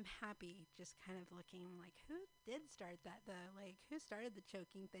I'm happy just kind of looking like who did start that though? Like who started the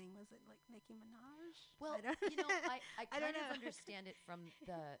choking thing? Was it like Nicki Minaj? Well, I don't I I don't kind of know. understand it from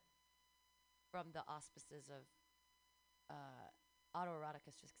the auspices of autoerotic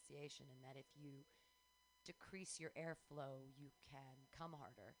asphyxiation, in that if you decrease your airflow, you can come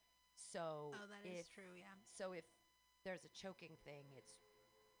harder. So Oh, that is true. Yeah. if there's a choking thing, it's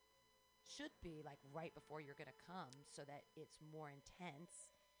should be like right before you're gonna come, so that it's more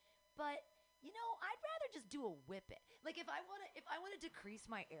intense. But I'd rather just do a whip it. Like if I wanna decrease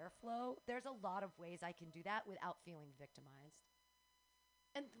my airflow, there's a lot of ways I can do that without feeling victimized.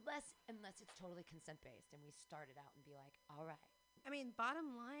 Unless it's totally consent based and we start it out and be like, all right. I mean,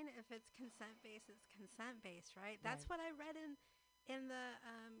 bottom line, if it's consent based, it's consent based, right? That's Right. what I read in the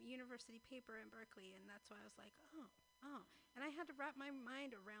university paper in Berkeley, and that's why I was like, oh, and I had to wrap my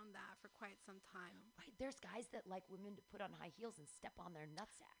mind around that for quite some time. Right. There's guys that like women to put on high heels and step on their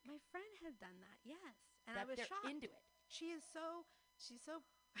nutsack. My friend had done that, yes, and I That was they're shocked. into it. She's so, she's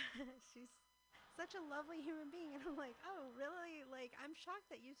such a lovely human being, and I'm like, oh, really? Like, I'm shocked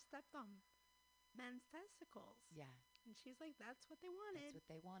that you stepped on men's testicles. Yeah. And she's like, that's what they wanted. That's what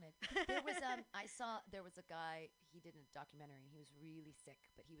they wanted. There was I saw there was a guy, he did a documentary, and he was really sick,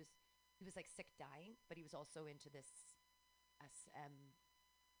 but he was like sick dying, but he was also into this SM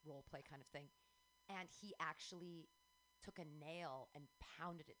role play kind of thing. And he actually took a nail and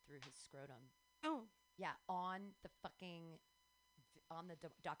pounded it through his scrotum. Oh, Yeah, on the fucking on the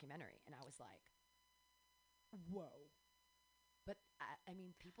documentary, and I was like, whoa. But I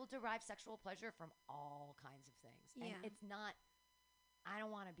mean, people derive sexual pleasure from all kinds of things, and Yeah. it's not. I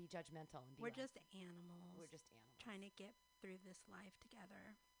don't want to be judgmental and be we're like, just animals. we're just animals trying to get through this life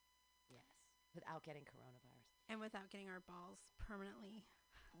together, yes, without getting coronavirus. and without getting our balls permanently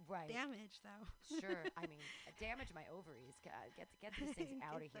Right. damaged, though. Sure. I mean, damage my ovaries. Get these things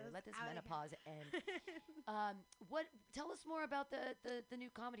out of Get here. those Let this outta here. menopause end. What? Tell us more about the new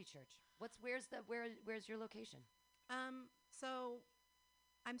comedy church. Where's your location? So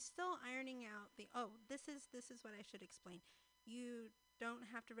I'm still ironing out this is what I should explain. You don't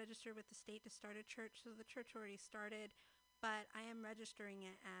have to register with the state to start a church, so the church already started, but I am registering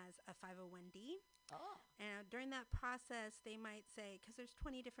it as a 501d. Oh. And during that process, they might say, because there's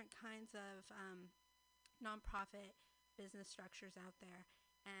 20 different kinds of nonprofit business structures out there,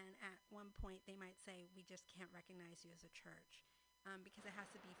 and at one point they might say, we just can't recognize you as a church because it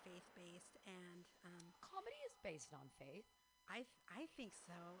has to be faith-based, and Comedy is based on faith. I think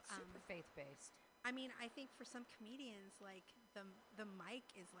so. Super faith-based. I mean, I think for some comedians, like the mic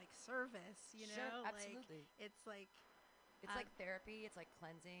is like service, you Sure, know, absolutely. Like it's like It's like therapy. It's like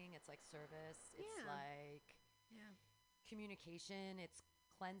cleansing. It's like service. It's Yeah. like yeah. communication. It's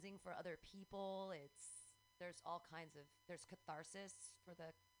cleansing for other people. There's all kinds of there's catharsis for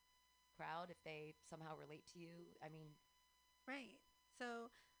the crowd if they somehow relate to you. I mean, Right.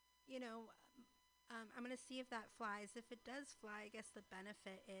 So, I'm going to see if that flies. If it does fly, I guess the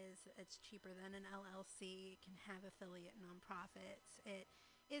benefit is it's cheaper than an LLC. It can have affiliate nonprofits. It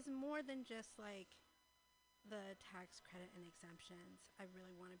is more than just like the tax credit and exemptions. I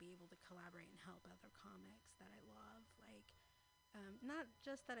really want to be able to collaborate and help other comics that I love. Like, not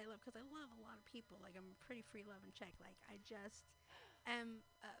just that I love, because I love a lot of people. Like, I'm pretty free love and check. Like, I just am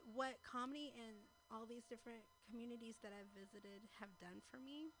what comedy and all these different communities that I've visited have done for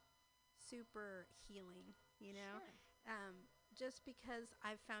me. Super healing, Sure. just because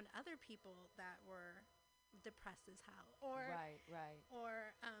I've found other people that were depressed as hell, or Right.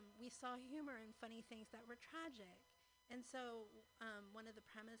 we saw humor and funny things that were tragic. And so one of the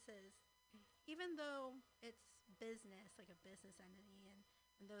premises, even though it's business, like a business entity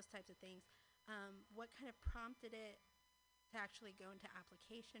and those types of things, What kind of prompted it to actually go into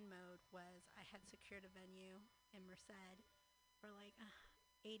application mode was I had secured a venue in Merced for like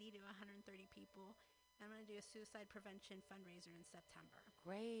 80 to 130 people. I'm going to do a suicide prevention fundraiser in September.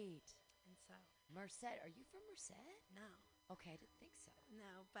 Great. And so Merced, are you from Merced? no, Okay, I didn't think so.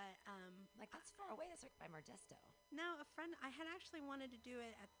 no, but Like, that's far away. That's right by Modesto. no, a friend, I had actually wanted to do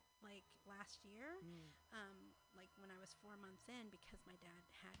it at like last year, like when I was 4 months in, because my dad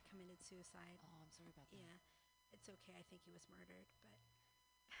had committed suicide. Oh, I'm sorry about that. Yeah, it's okay. I think he was murdered, but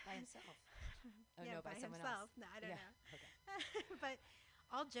By himself. Oh, yeah, no, by someone himself. else. No, I don't Yeah, know. okay. But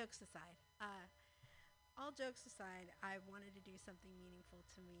all jokes aside, I wanted to do something meaningful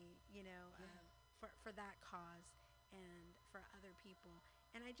to me, for that cause and for other people.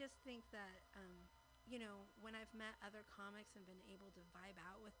 And I just think that, when I've met other comics and been able to vibe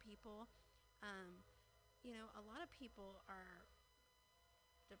out with people, a lot of people are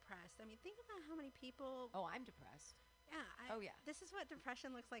depressed. I mean, think about how many people. Oh, I'm depressed. Yeah. Oh, yeah. This is what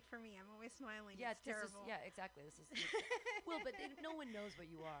depression looks like for me. I'm always smiling. Yeah, it's terrible. Yeah, exactly. This is well, but no one knows what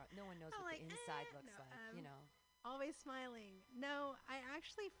you are. No one knows what the inside looks like. Always smiling. No, I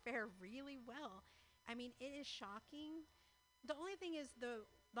actually fare really well. I mean, it is shocking. The only thing is the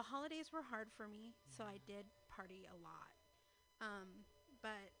holidays were hard for me, so I did party a lot.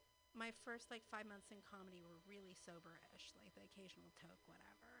 But my first 5 months in comedy were really sober-ish, like the occasional toke,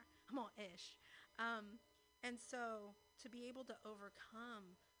 whatever. I'm all ish. And so to be able to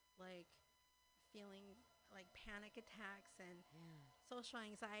overcome feeling like panic attacks and social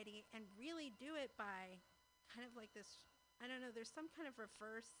anxiety, and really do it by kind of like this, I don't know, there's some kind of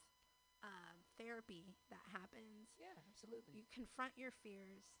reverse therapy that happens. Yeah, absolutely. You confront your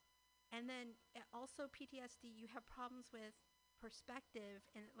fears. And then also PTSD, you have problems with perspective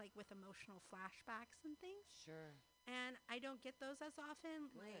and with emotional flashbacks and things. Sure. And I don't get those as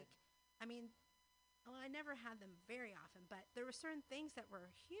often. Good. I never had them very often, but there were certain things that were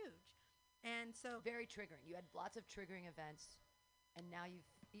huge. And so very triggering. You had lots of triggering events, and now and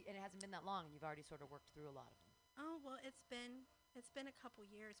it hasn't been that long, and you've already sort of worked through a lot of them. Oh, well, it's been a couple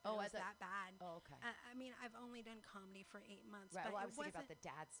years, but it was that bad. Oh, okay. I've only done comedy for 8 months. Right. But Well, I was thinking about the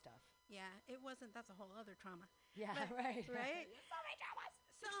dad stuff. Yeah, it wasn't. That's a whole other trauma. Yeah, but, right. Right? So many traumas.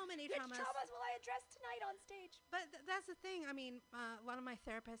 So many Which traumas. traumas will I address tonight on stage? But that's the thing. I mean, a lot of my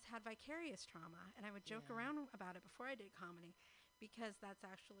therapists had vicarious trauma, and I would joke around about it before I did comedy, because that's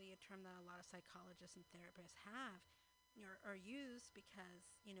actually a term that a lot of psychologists and therapists have or use, because,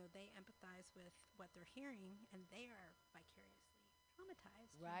 they empathize with what they're hearing, and they are vicariously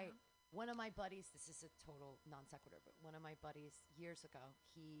traumatized. Right. One of my buddies, this is a total non sequitur, but one of my buddies years ago,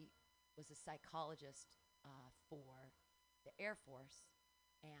 he was a psychologist for the Air Force,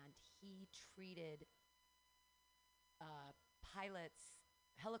 and he treated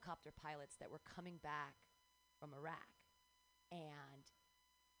helicopter pilots that were coming back from Iraq. And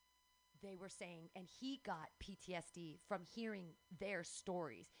they were saying, and he got PTSD from hearing their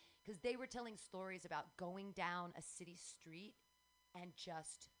stories, because they were telling stories about going down a city street and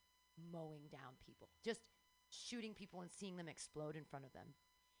just mowing down people, just shooting people and seeing them explode in front of them.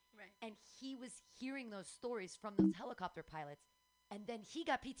 Right. And he was hearing those stories from those helicopter pilots, and then he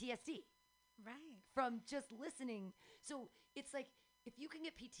got PTSD. Right. From just listening. So it's like, if you can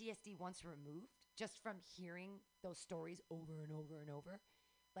get PTSD once removed, just from hearing those stories over and over and over,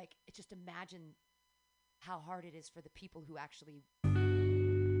 just imagine how hard it is for the people who actually.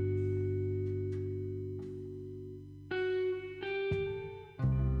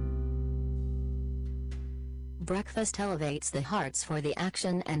 Breakfast elevates the hearts for the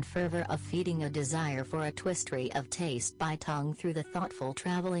action and fervor of feeding a desire for a twistry of taste by tongue through the thoughtful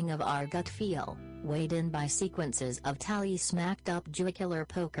traveling of our gut feel, weighed in by sequences of tally-smacked-up jugular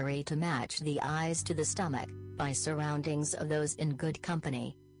pokery to match the eyes to the stomach, by surroundings of those in good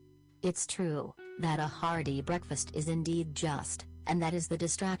company. It's true that a hearty breakfast is indeed just, and that is the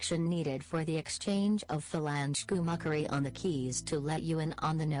distraction needed for the exchange of phalange-gummuckery on the keys to let you in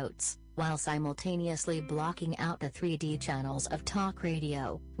on the notes, while simultaneously blocking out the 3D channels of talk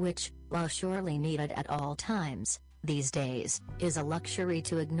radio, which, while surely needed at all times, these days, is a luxury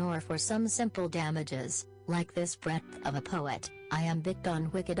to ignore for some simple damages, like this breath of a poet, iambic on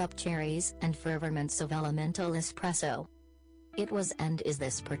wicked up cherries and fervorments of elemental espresso. It was and is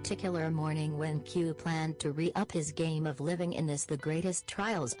this particular morning when Q planned to re-up his game of living in this the greatest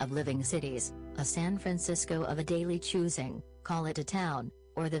trials of living cities, a San Francisco of a daily choosing, call it a town,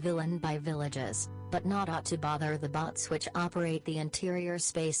 or the villain by villages, but not ought to bother the bots which operate the interior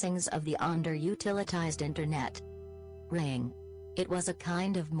spacings of the underutilized internet. Ring. It was a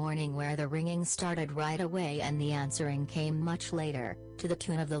kind of morning where the ringing started right away and the answering came much later, to the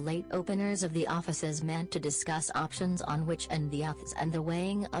tune of the late openers of the offices meant to discuss options on which and the oths and the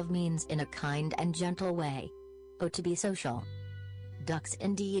weighing of means in a kind and gentle way. Oh, to be social. Ducks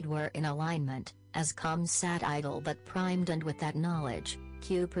indeed were in alignment, as Com sat idle but primed, and with that knowledge,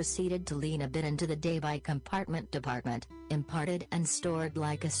 Q proceeded to lean a bit into the day by compartment department, imparted and stored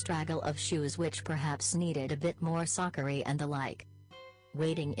like a straggle of shoes which perhaps needed a bit more soccery and the like.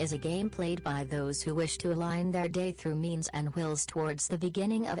 Waiting is a game played by those who wish to align their day through means and wills towards the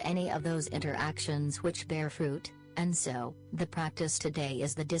beginning of any of those interactions which bear fruit, and so, the practice today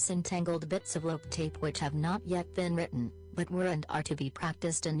is the disentangled bits of loop tape which have not yet been written, but were and are to be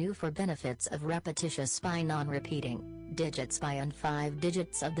practiced anew for benefits of repetitious by non-repeating, digits by and 5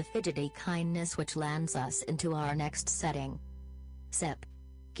 digits of the fidgety kindness which lands us into our next setting. Sip.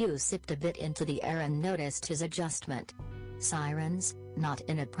 Q sipped a bit into the air and noticed his adjustment. Sirens, not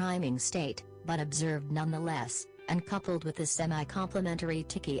in a priming state, but observed nonetheless, and coupled with the semi-complementary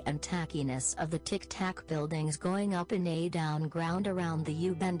ticky and tackiness of the tic-tac buildings going up and a down ground around the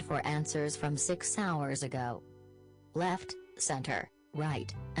U-bend for answers from 6 hours ago. Left, center,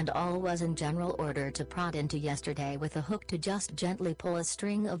 right, and all was in general order to prod into yesterday with a hook to just gently pull a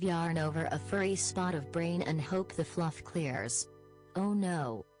string of yarn over a furry spot of brain and hope the fluff clears. Oh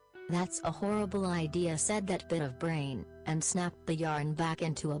no. That's a horrible idea, said that bit of brain, and snapped the yarn back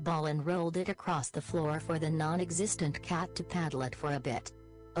into a ball and rolled it across the floor for the non-existent cat to paddle it for a bit.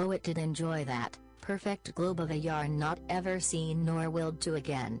 Oh, it did enjoy that perfect globe of a yarn not ever seen nor willed to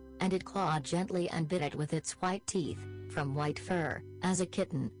again, and it clawed gently and bit it with its white teeth, from white fur, as a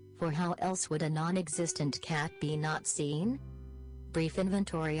kitten, for how else would a non-existent cat be not seen? Brief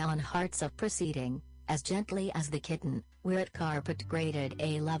inventory on hearts of proceeding. As gently as the kitten, we're at carpet graded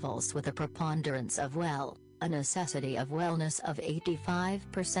A levels with a preponderance of a necessity of wellness of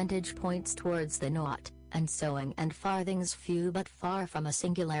 85 percentage points towards the naught, and sewing and farthings few but far from a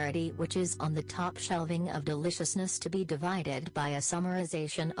singularity which is on the top shelving of deliciousness to be divided by a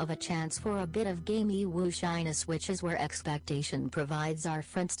summarization of a chance for a bit of gamey woo-shyness, which is where expectation provides our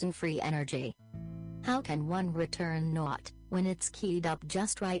Princeton-free energy. How can one return naught, when it's keyed up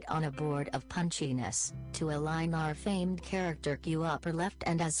just right on a board of punchiness, to align our famed character Q upper left,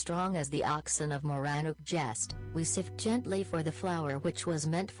 and as strong as the oxen of Moranuk jest, we sift gently for the flour which was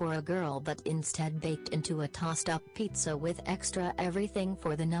meant for a girl but instead baked into a tossed-up pizza with extra everything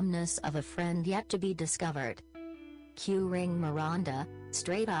for the numbness of a friend yet to be discovered. Q ring Miranda,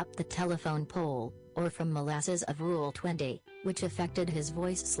 straight up the telephone pole, or from molasses of Rule 20, which affected his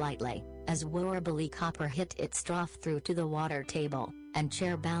voice slightly, as warbly copper hit its trough through to the water table, and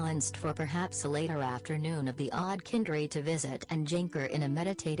chair balanced for perhaps a later afternoon of the odd kindred to visit and jinker in a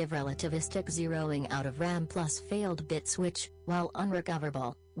meditative relativistic zeroing out of RAM plus failed bits which, while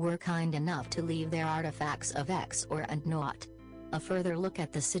unrecoverable, were kind enough to leave their artifacts of X or and naught. A further look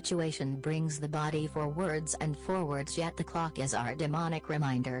at the situation brings the body forwards and forwards, yet the clock is our demonic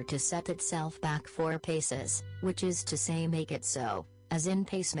reminder to set itself back 4 paces, which is to say make it so, as in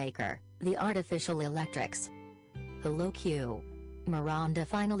pacemaker, the artificial electrics. Hello Q. Miranda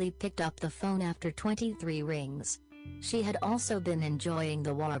finally picked up the phone after 23 rings. She had also been enjoying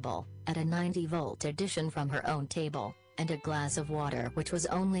the warble, at a 90-volt edition from her own table, and a glass of water which was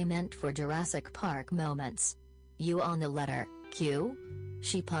only meant for Jurassic Park moments. You on the letter, Q?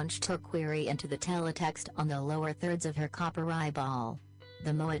 She punched her query into the teletext on the lower thirds of her copper eyeball.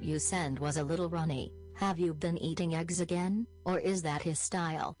 The moat you send was a little runny. Have you been eating eggs again, or is that his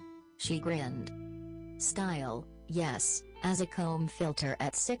style? She grinned. Style, yes, as a comb filter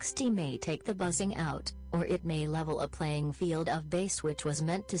at 60 may take the buzzing out, or it may level a playing field of bass which was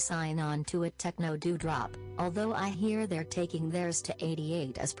meant to sign on to a techno dewdrop, although I hear they're taking theirs to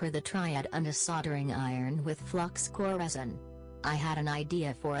 88 as per the triad and a soldering iron with flux core resin. I had an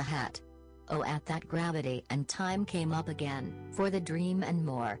idea for a hat. Oh, at that gravity and time came up again, for the dream and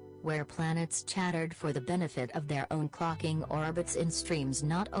more, where planets chattered for the benefit of their own clocking orbits in streams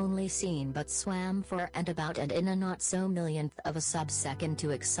not only seen but swam for and about and in a not-so-millionth of a sub-second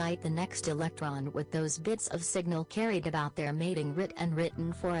to excite the next electron with those bits of signal carried about their mating writ and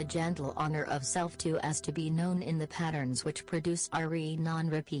written for a gentle honor of self to as to be known in the patterns which produce our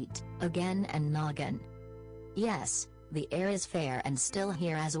non-repeat, again and noggin. Yes, the air is fair and still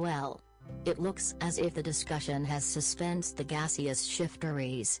here as well. It looks as if the discussion has suspensed the gaseous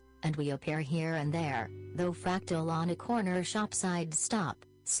shifteries, and we appear here and there, though fractal on a corner shop-side stop,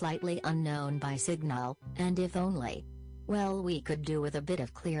 slightly unknown by signal, and if only. Well, we could do with a bit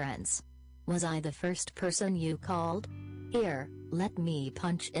of clearance. Was I the first person you called? Here, let me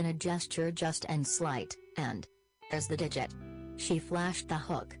punch in a gesture just and slight, and there's the digit. She flashed the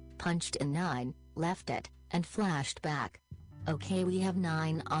hook, punched in 9, left it, and flashed back. Okay, we have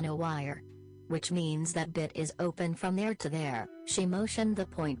 9 on a wire. Which means that bit is open from there to there. She motioned the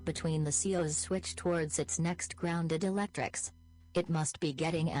point between the CO's switch towards its next grounded electrics. It must be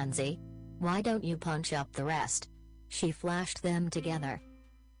getting antsy. Why don't you punch up the rest? She flashed them together.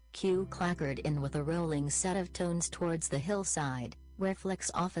 Q clackered in with a rolling set of tones towards the hillside, where Flicks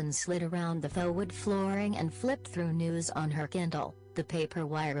often slid around the faux wood flooring and flipped through news on her Kindle, the paper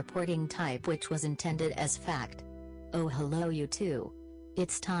wire reporting type which was intended as fact. Oh hello you two.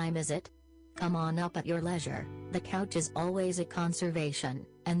 It's time, is it? Come on up at your leisure. The couch is always a conservation,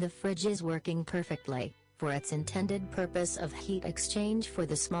 and the fridge is working perfectly, for its intended purpose of heat exchange for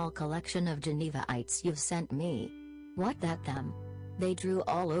the small collection of Genevaites you've sent me. What that them? They drew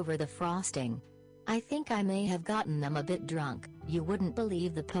all over the frosting. I think I may have gotten them a bit drunk. You wouldn't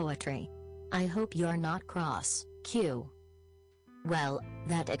believe the poetry. I hope you're not cross, Q. Well,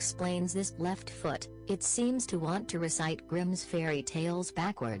 that explains this left foot. It seems to want to recite Grimm's fairy tales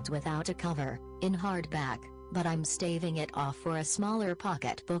backwards without a cover, in hardback, but I'm staving it off for a smaller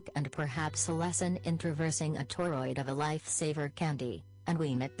pocketbook and perhaps a lesson in traversing a toroid of a lifesaver candy, and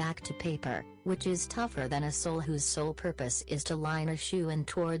wean it back to paper, which is tougher than a soul whose sole purpose is to line a shoe in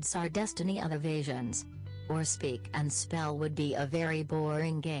towards our destiny of evasions. Or speak and spell would be a very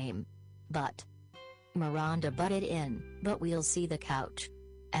boring game. But Miranda butted in, but we'll see the couch.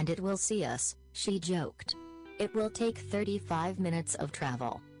 And it will see us, she joked. It will take 35 minutes of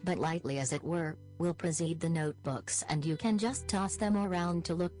travel, but lightly as it were, we'll precede the notebooks and you can just toss them around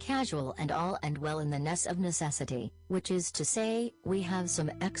to look casual and all and well in the ness of necessity, which is to say, we have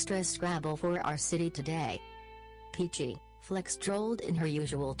some extra Scrabble for our city today. Peachy, Flicks drawled in her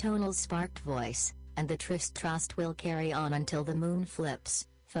usual tonal sparked voice, and the tryst trust will carry on until the moon flips,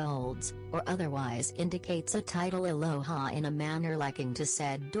 folds, or otherwise indicates a tidal aloha in a manner liking to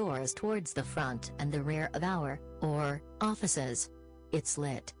said doors towards the front and the rear of our, or, offices. It's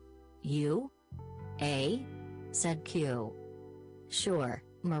lit. You? Eh? Said Q. Sure,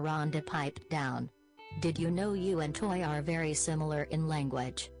 Miranda piped down. Did you know you and Toy are very similar in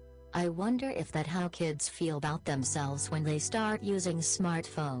language? I wonder if that's how kids feel about themselves when they start using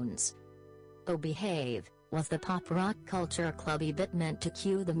smartphones. Oh behave, was the pop rock culture clubby bit meant to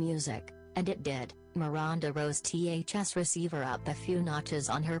cue the music, and it did. Miranda rose THS receiver up a few notches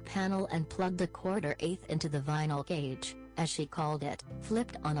on her panel and plugged a 1/4 into the vinyl cage, as she called it,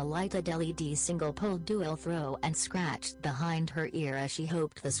 flipped on a lighted LED single-pole dual throw and scratched behind her ear as she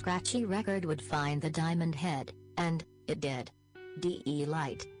hoped the scratchy record would find the diamond head, and it did. DE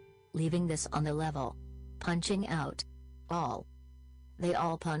light. Leaving this on the level. Punching out. All. They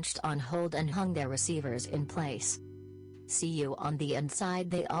all punched on hold and hung their receivers in place. See you on the inside.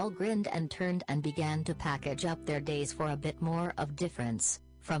 They all grinned and turned and began to package up their days for a bit more of difference,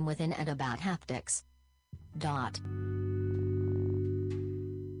 from within and about haptics. Dot.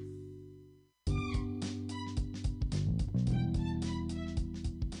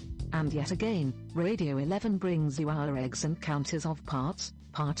 And yet again, Radio 11 brings you our eggs and counters of parts,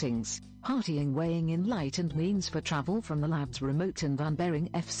 partings, partying, weighing in light and means for travel from the labs remote and unbearing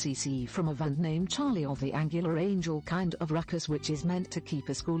FCC from a van named Charlie or the angular angel kind of ruckus which is meant to keep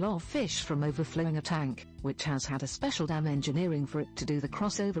a school of fish from overflowing a tank, which has had a special damn engineering for it to do the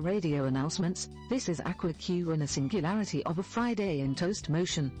crossover radio announcements. This is Aqua Q in a singularity of a Friday in toast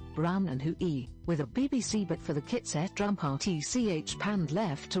motion, brown and hooey, with a BBC bit for the kit set drum party ch panned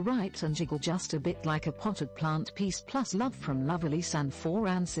left to right and jiggle just a bit like a potted plant piece plus love from lovely San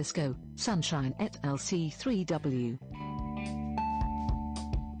Francisco, Sunshine et LC3W.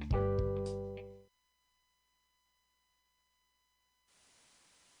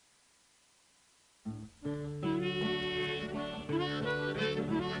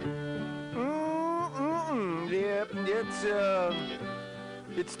 Yep,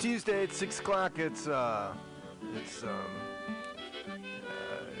 it's Tuesday at 6 o'clock. It's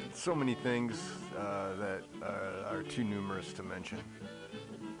so many things that are too numerous to mention.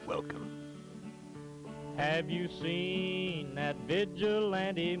 Welcome. Have you seen that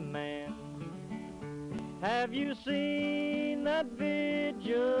vigilante man? Have you seen that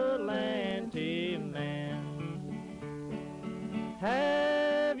vigilante man?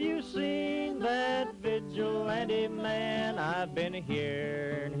 Have you seen that vigilante man? I've been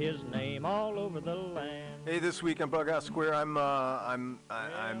hearing his name all over the land. Hey, this week on Bughouse Square, I'm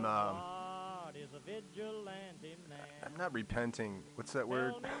not repenting. What's that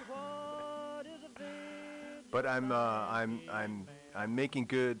word? But I'm making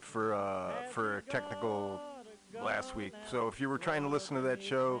good for a technical last week. So if you were trying to listen to that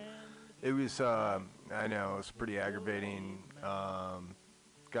show, it was I know it was pretty aggravating.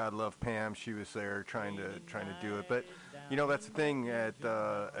 God love Pam. She was there trying to do it. But you know, that's the thing at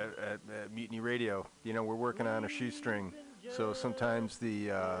Mutiny Radio. You know, we're working on a shoestring, so sometimes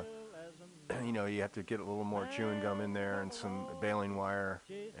the you know, you have to get a little more chewing gum in there and some baling wire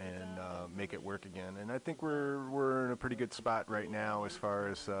and make it work again. And I think we're in a pretty good spot right now as far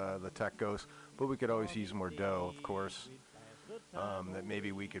as the tech goes. But we could always use more dough, of course. That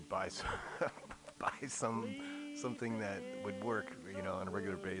maybe we could buy something that would work, you know, on a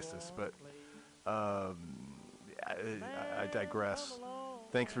regular basis. But I digress.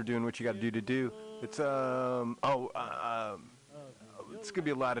 Thanks for doing what you got to do. It's it's gonna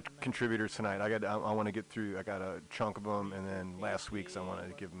be a lot of contributors tonight. I want to get through. I got a chunk of them, and then last week's I wanted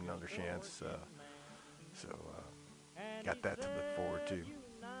to give them another chance. So got that to look forward to.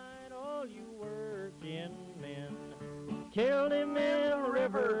 All you working men, killed him in a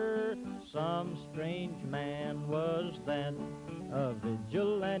river. Some strange man was that, a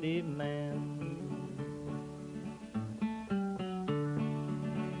vigilante man.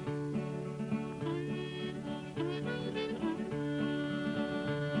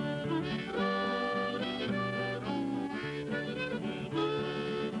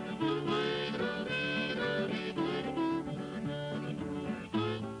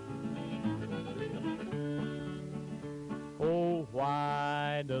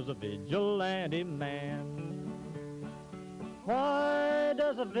 Why does a vigilante man, why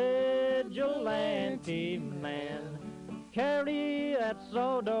does a vigilante man carry that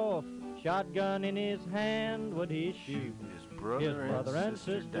sawed-off shotgun in his hand? Would he shoot his brother and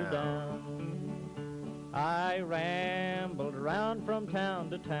sister down? I rambled around from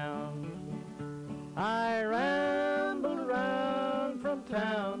town to town. I rambled around from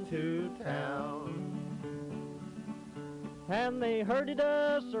town to town. And they herded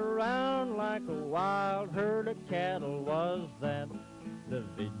us around like a wild herd of cattle. Was that the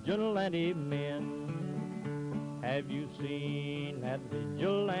vigilante men? Have you seen that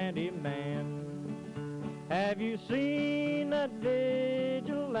vigilante man? Have you seen that vigilante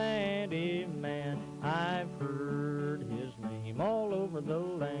man? I've heard his name all over the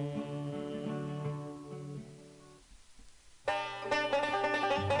land.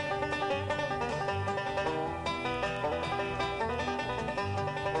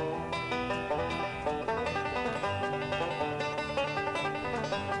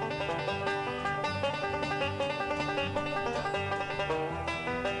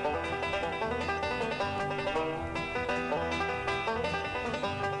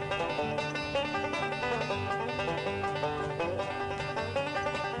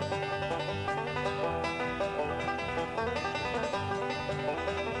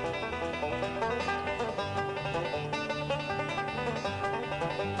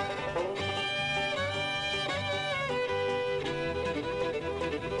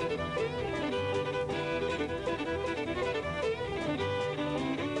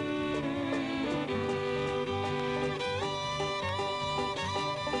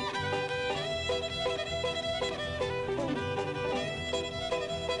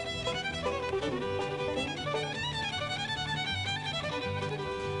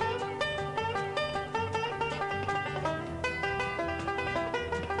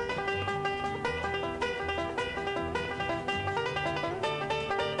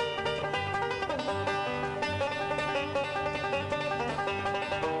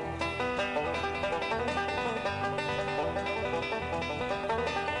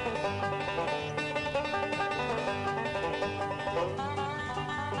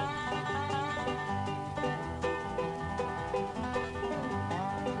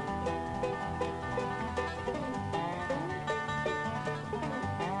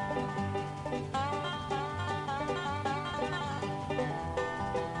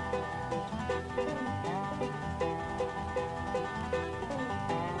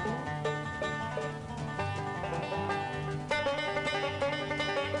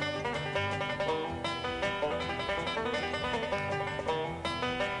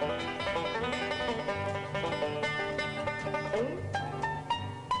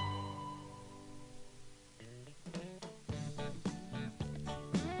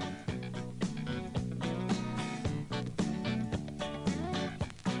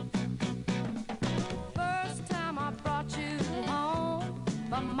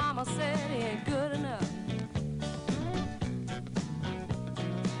 Said he ain't good enough.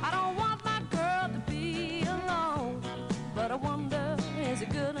 I don't want my girl to be alone, but I wonder, is he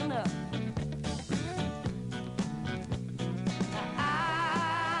good enough? I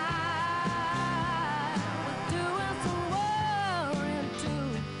was doing some worrying too,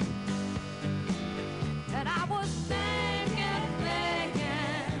 and I was thinking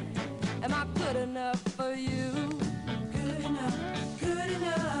enough for you. Good enough, good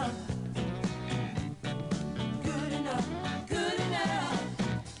enough. Good enough, good enough.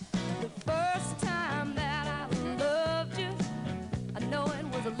 The first time that I loved you, I know it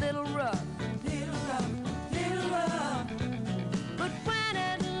was a little rough. Little rough, little rough. But when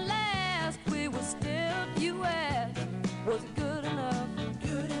at last we were still, you asked, was it good enough?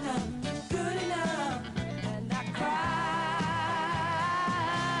 Good enough, good enough. And I cried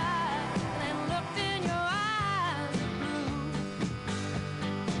and looked in your eyes blue.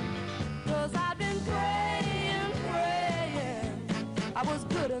 'Cause I've been praying, praying I was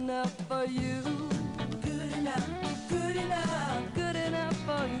good enough for you. Good enough, good enough. Good enough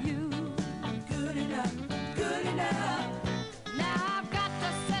for you. Good enough, good enough. Now I've got to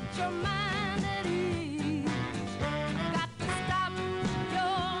set your mind at ease. I've got to stop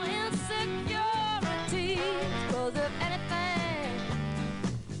your insecurities. 'Cause if anything,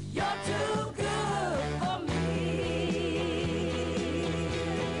 you're too good for me.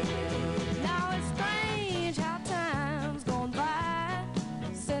 Now it's strange how time's gone by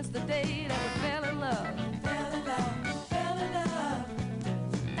since the day that we fell in love. Fell in love, fell in love.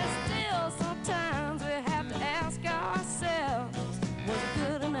 And still sometimes we have to ask ourselves, was it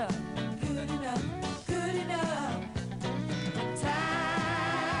good enough? Good enough, good enough. Time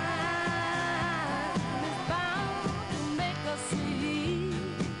is bound to make us see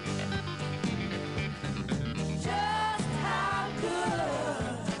just how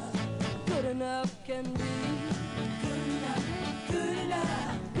good enough can be. Good enough, good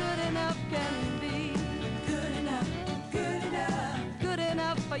enough. Good enough can be. Good enough, good enough. Good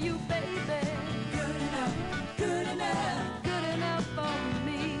enough for you, baby. Good enough, good enough. Good enough for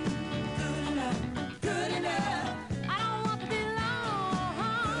me. Good enough, good enough. I don't want to be long.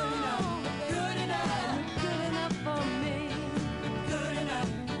 Good enough, good enough for me. Good enough,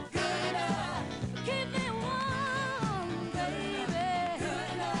 good enough. Keep me warm, baby. Good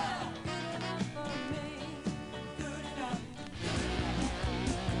enough for me. Good enough.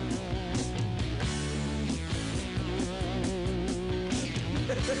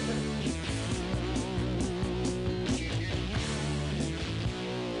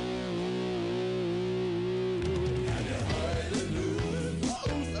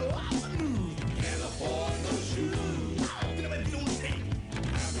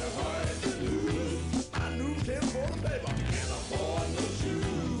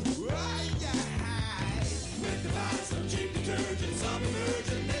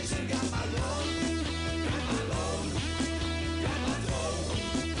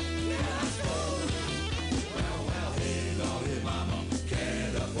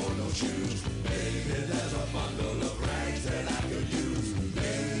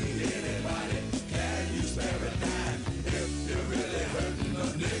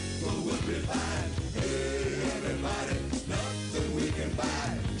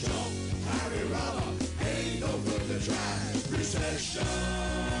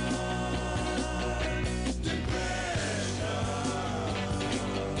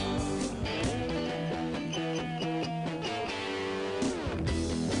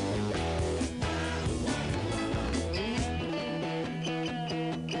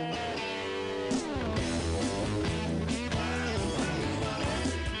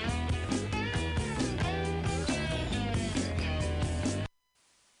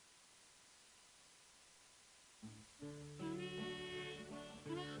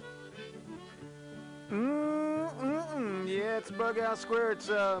 Yeah, it's Bughouse Square. It's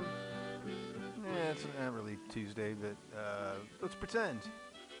not really Tuesday, but let's pretend.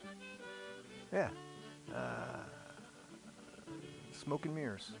 Yeah. Smoke and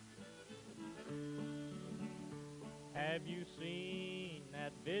mirrors. Have you seen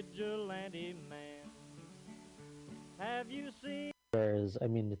that vigilante man? Have you seen? Whereas, I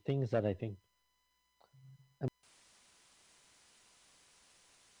mean, the things that I think.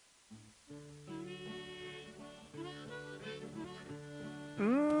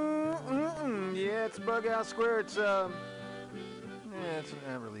 Yeah, it's Bughouse Square. It's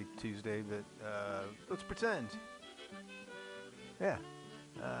not really Tuesday, but let's pretend. Yeah.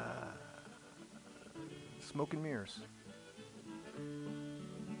 Smoke and mirrors.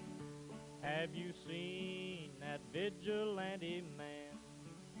 Have you seen that vigilante man?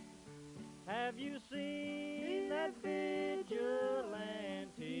 Have you seen that vigilante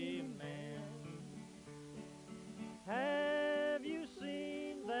man? Have you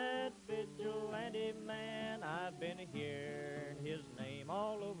seen that vigilante man? I've been hearing his name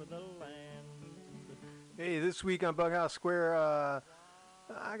all over the land. Hey, this week on Bughouse Square, I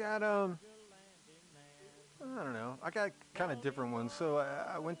got I don't know. I got kind of different ones. So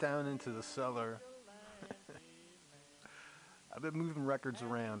I went down into the cellar. I've been moving records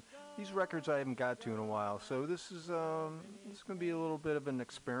around. These records I haven't got to in a while. So this is going to be a little bit of an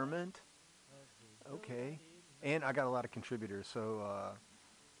experiment. Okay. And I got a lot of contributors, so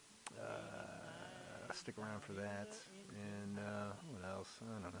stick around for that. And what else?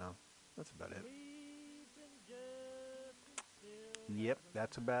 I don't know. That's about it. Yep,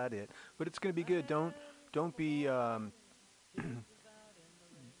 that's about it. But it's going to be good. Don't be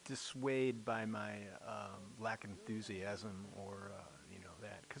dissuaded by my lack of enthusiasm or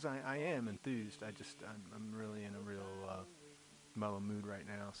that, because I am enthused. I'm really in a real mellow mood right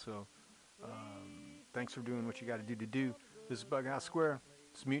now. So thanks for doing what you got to do. This is Bughouse Square.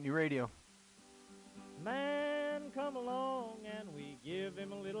 It's Mutiny Radio. Man, come along and we give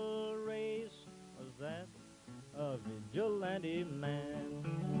him a little race. Was that a vigilante man?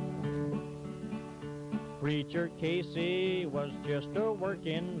 Preacher Casey was just a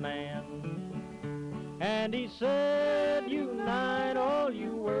working man, and he said, unite all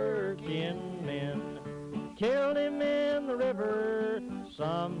you working men. Killed him in the river,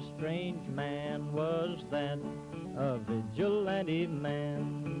 some strange man was that, a vigilante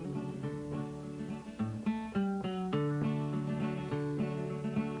man.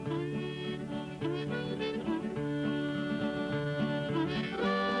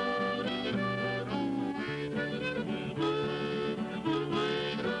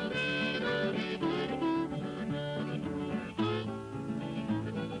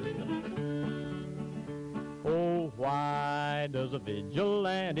 Why does a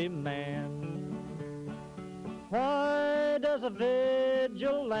vigilante man? Why does a vigilante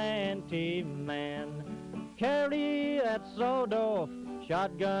man carry that sawed-off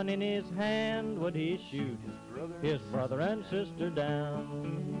shotgun in his hand? Would he shoot his brother and sister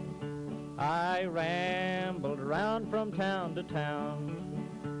down? I rambled around from town to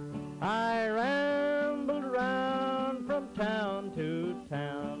town. I rambled around from town to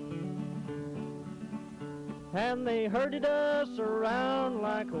town. And they herded us around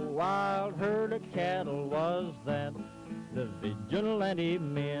like a wild herd of cattle. Was that the vigilante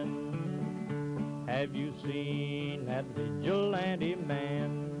men? Have you seen that vigilante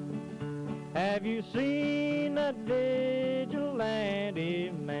man? Have you seen that vigilante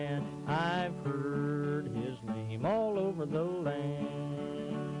man? I've heard his name all over the land.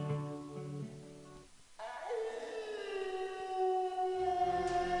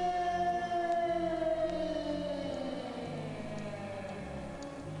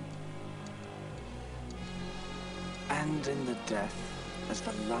 And in the death, as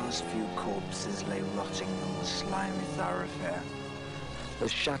the last few corpses lay rotting on the slimy thoroughfare, the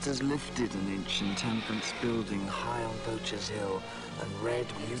shutters lifted an ancient temperance building high on Poacher's Hill, and red,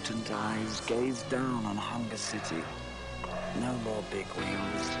 mutant eyes gazed down on Hunger City. No more big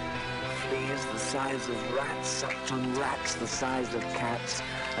wheels. Fleas the size of rats sucked on rats the size of cats,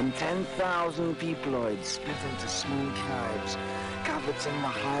 and 10,000 peopleoids split into small tribes, coveting the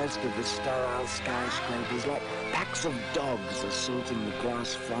highest of the sterile skyscrapers like packs of dogs assaulting the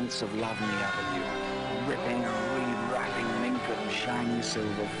grass fronts of Lovely Avenue, ripping and re-wrapping mink and shiny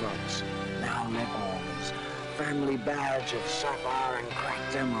silver fox, now leghorns, family badge of sapphire and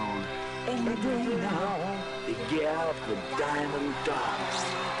cracked emerald. Any day now, they gear up with diamond dogs.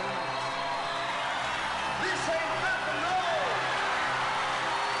 This ain't nothing, no!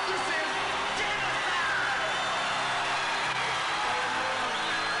 This is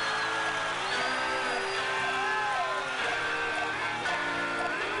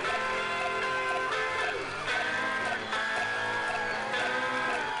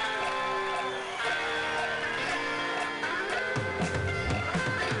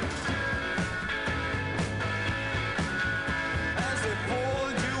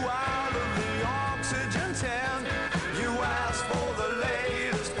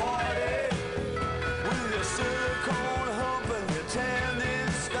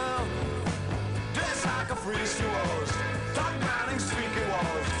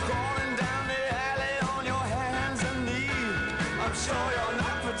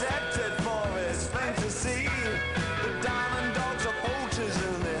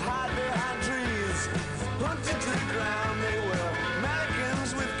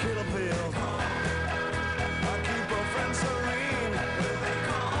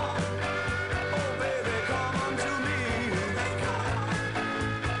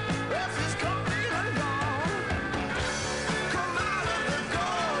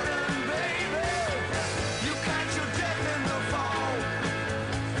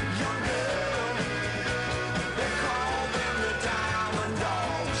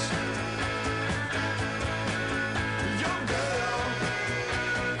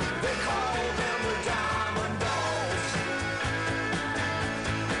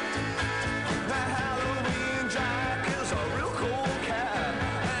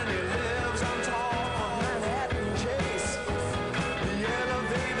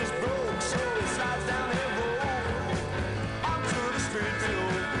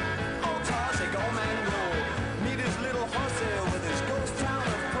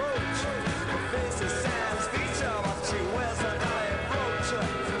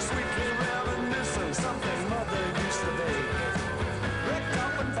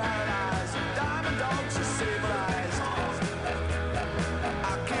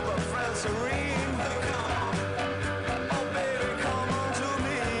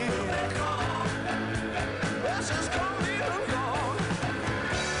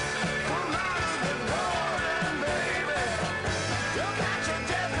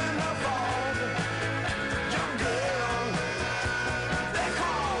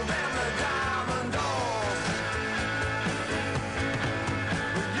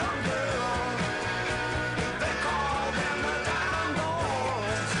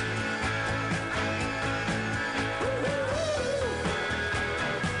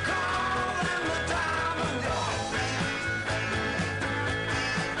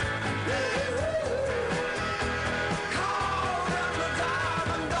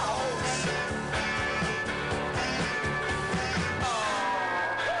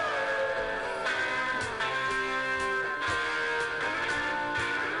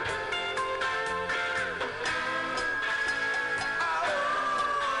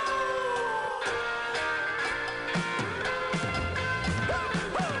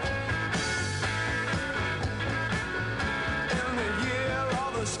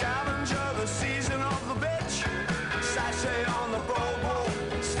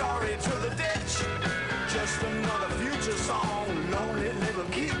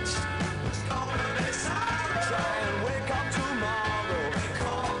little kids. It's gonna be sorrow. Try and wake up tomorrow. They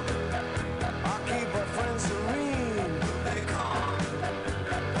come. I'll keep our friends serene. They come.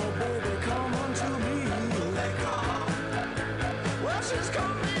 Oh baby, come unto me. They come. Well, she's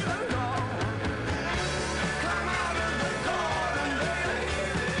coming along. Come out of the garden, baby.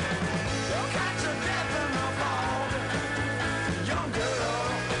 Don't catch a death in the fall. Young girl,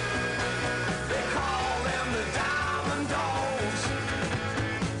 they call them the diamond dogs.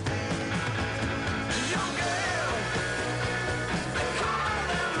 Young girl, they call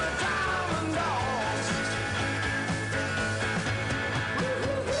them the diamond dogs.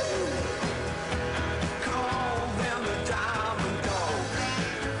 Woo-hoo-hoo. Call them the diamond dogs.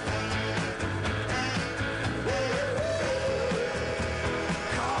 Woo-hoo-hoo.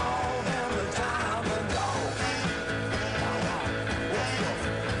 Call them the diamond dogs. Bow wow, woof woof,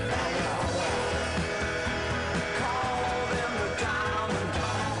 bow wow wow. Call them the diamond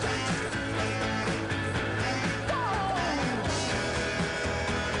dogs.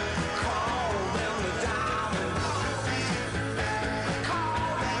 Call them the diamond dogs. Call them the diamond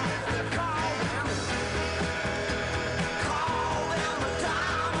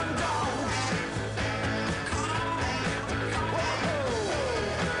dogs.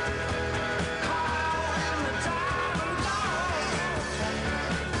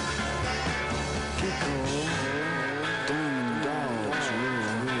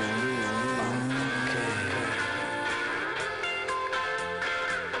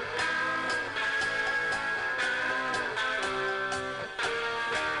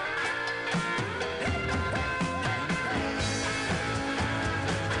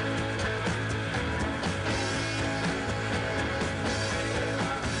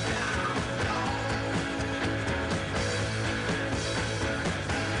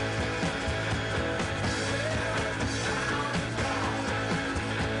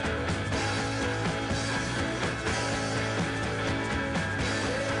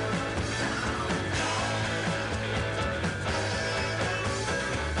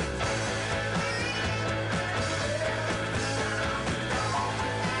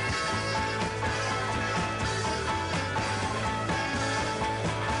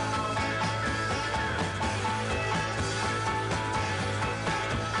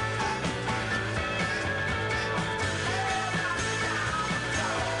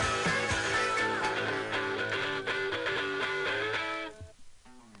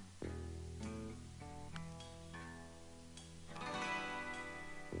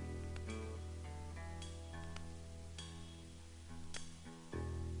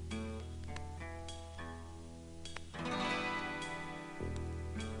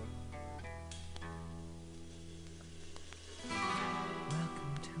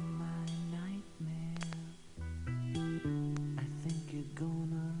 Welcome to my nightmare. I think you're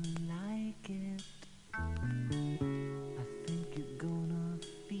gonna like it. I think you're gonna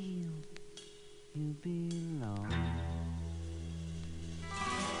feel you belong.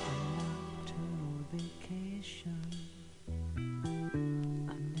 A nocturnal vacation,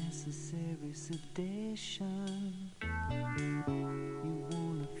 unnecessary sedation. You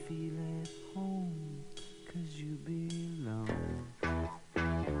wanna feel at home 'cause you belong.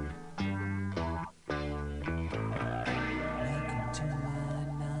 Welcome to my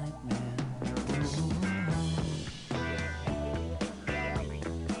nightmare.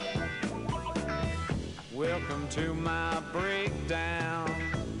 Welcome to my breakdown.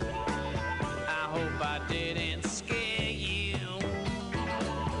 I hope I didn't scare you.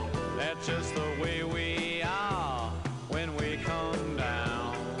 That's just the way we are when we come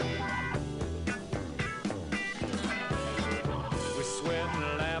down. We sweat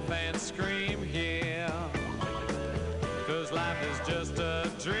and laugh and scream here, 'cause life is just a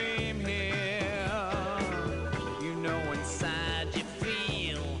dream here. You know inside you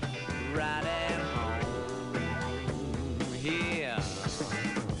feel right at home here.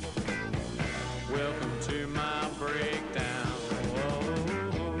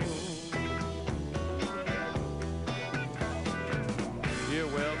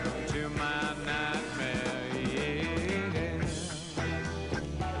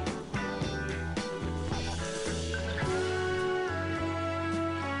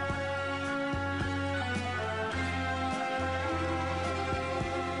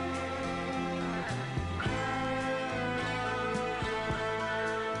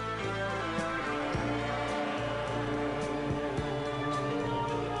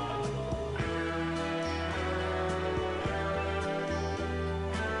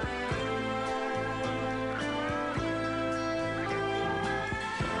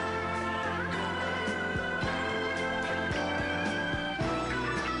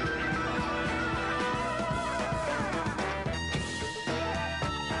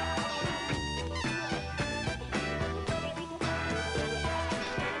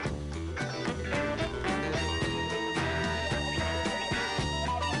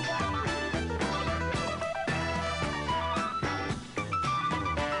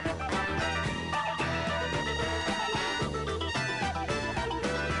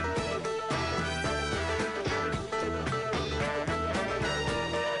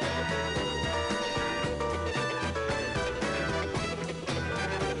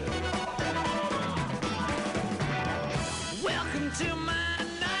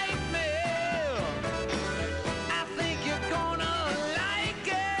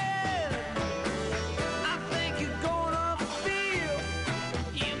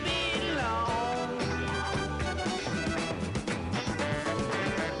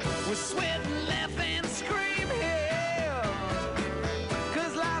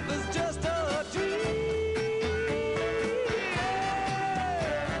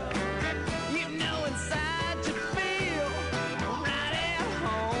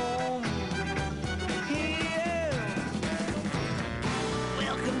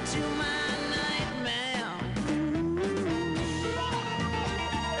 Welcome to my nightmare.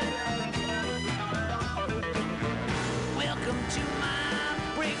 Welcome to my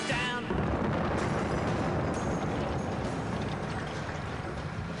breakdown.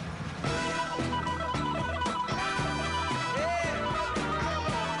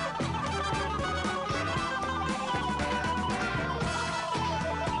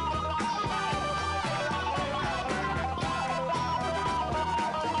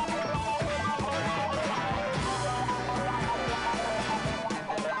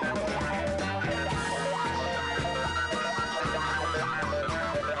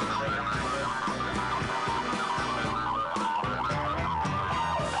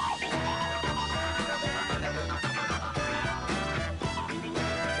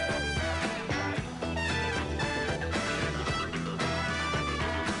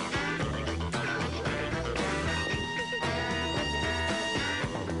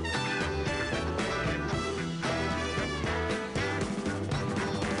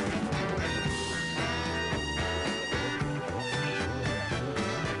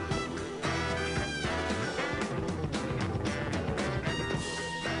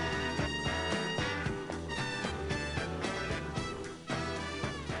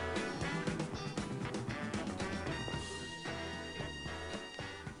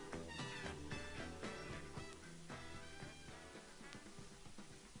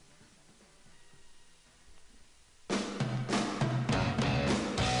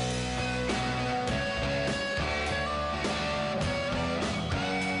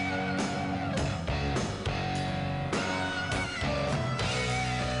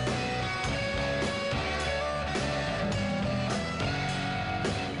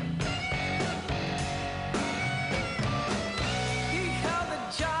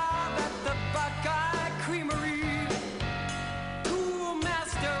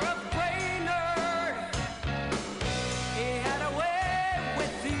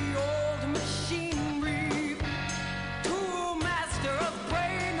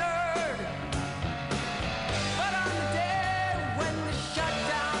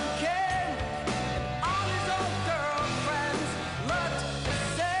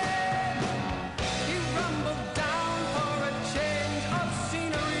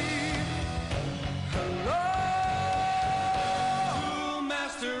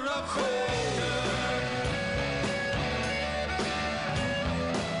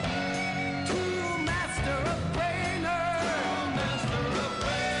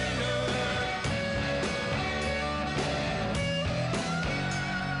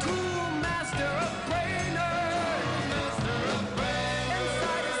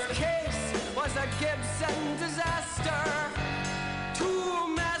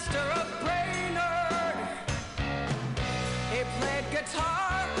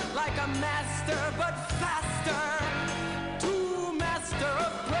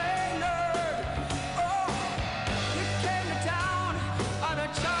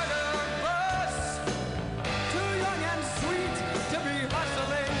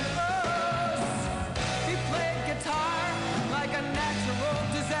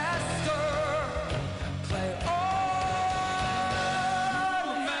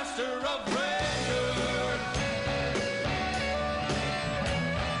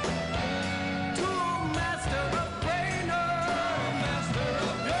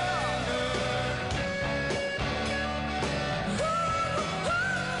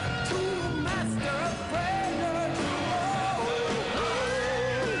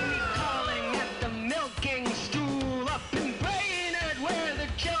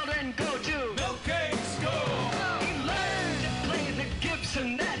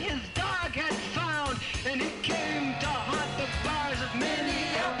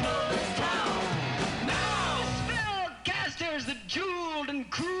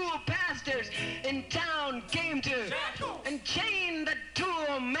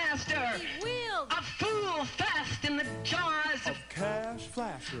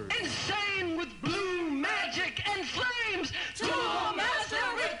 Insane with blue magic and flames. Tool Master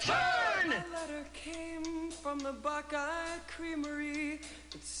return. A letter came from the Buckeye Creamery.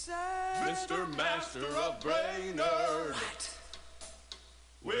 It said, Mr. Master of Brainerd, what?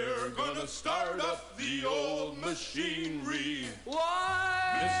 We're gonna start up the old machinery. What?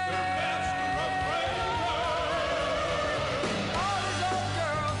 Mr. Master of Brainerd. All his old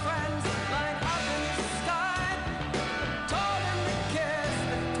girlfriends line up in the sky, told him to kiss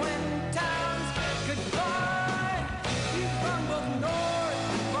the Twin Towns goodbye. He rumbled north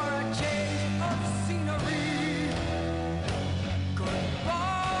for a change of scenery. Goodbye.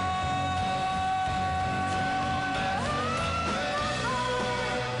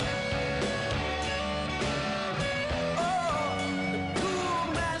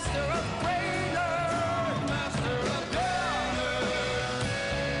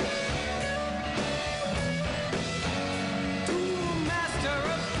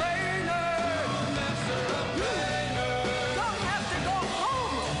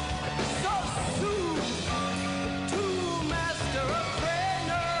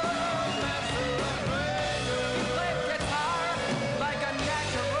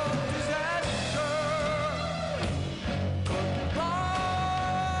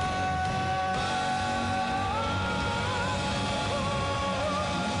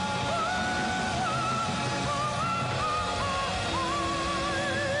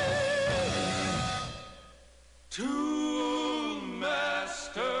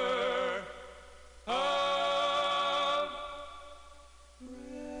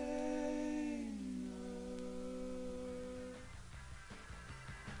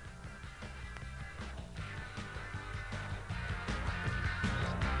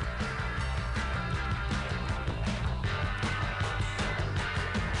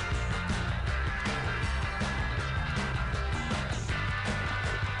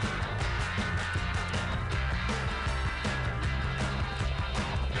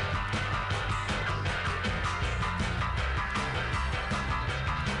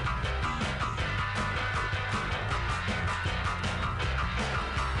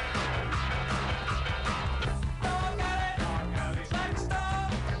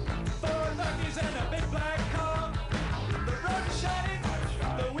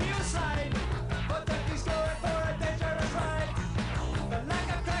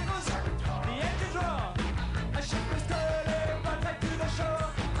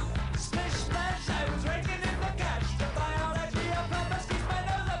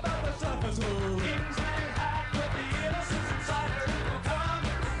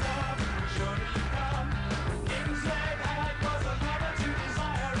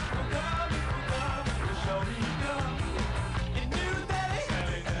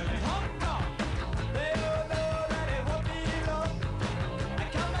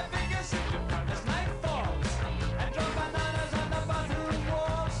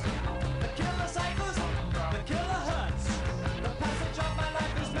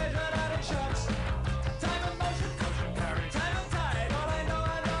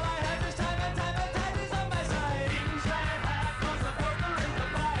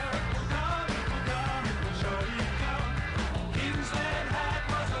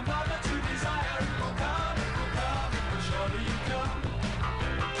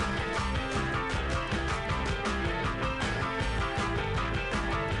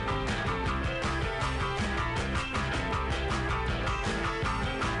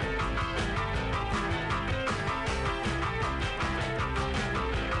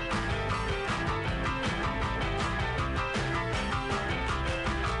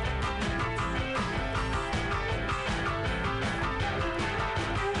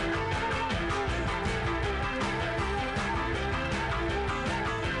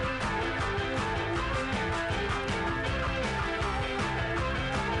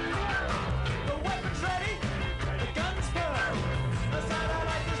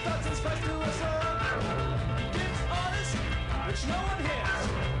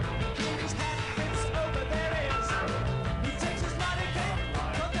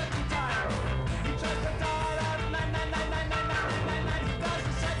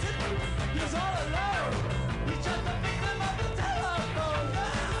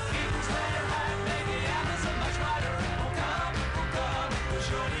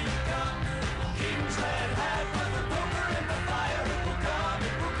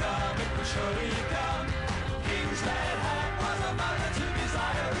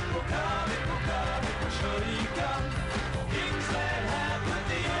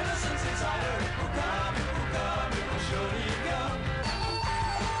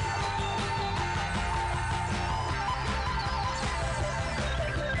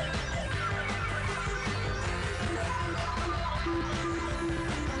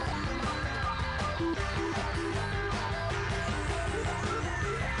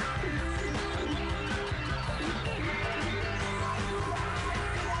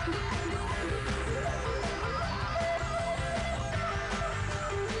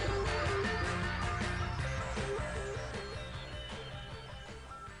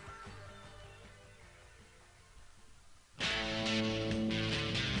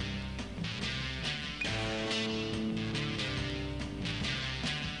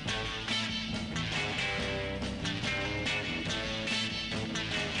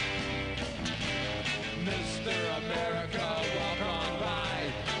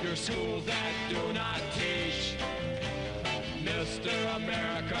 your schools that do not teach. Mr.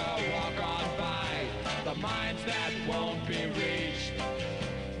 America, walk on by the minds that won't be reached.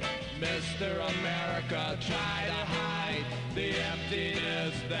 Mr. America, try to hide the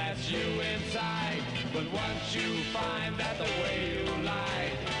emptiness that's you inside. But once you find that the way you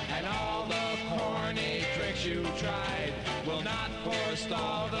lied and all the corny tricks you tried will not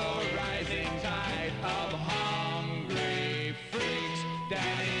forestall the rising tide of hungry freaks,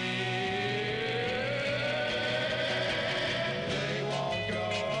 Daddy. They won't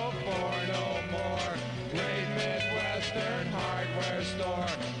go for no more great Midwestern hardware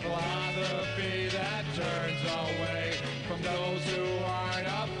store philosophy that turns away from those who aren't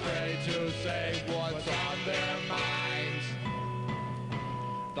afraid to say what's on their minds.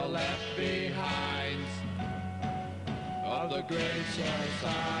 The left behinds of the great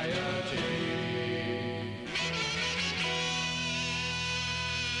society.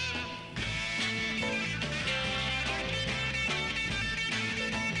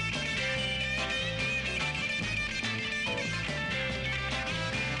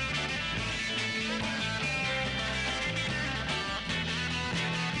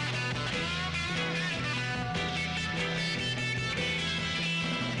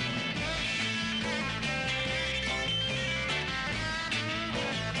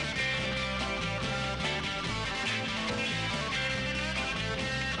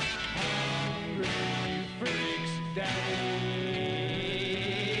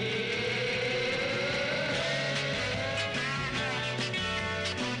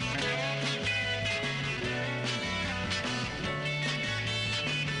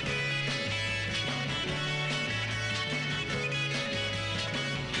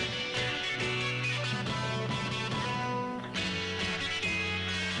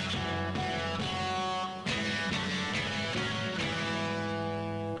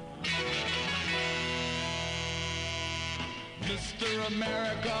 Mr.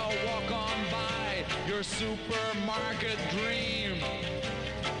 America, walk on by your supermarket dream.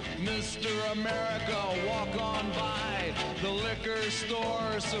 Mr. America, walk on by the liquor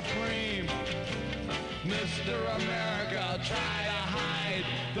store supreme. Mr. America, try to hide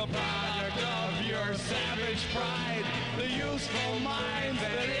the product of your savage pride, the useful minds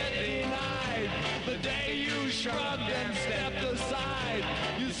that it denied. The day you shrugged and stepped aside,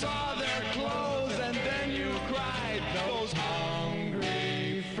 you saw their clothes and then you cried. Those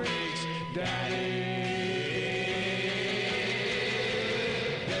hungry freaks, Daddy.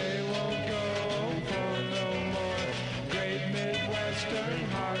 They won't go for no more great Midwestern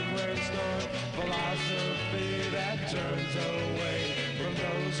hardware store philosophy that turns away from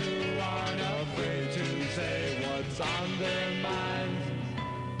those who aren't afraid to say what's on their minds.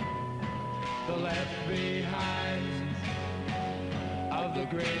 The left behind of the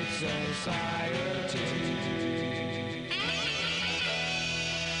great society.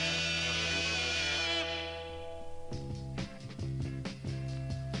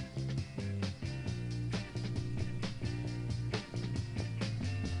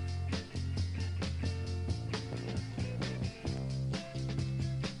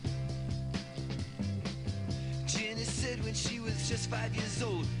 Jenny said when she was just 5 years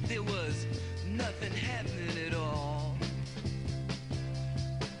old, there was nothing happening at all.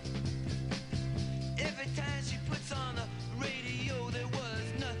 Every time she puts on the radio, there was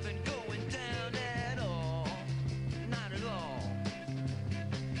nothing going down at all. Not at all.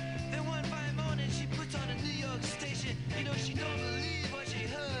 Then one fine morning she puts on a New York station. You know, she don't believe what she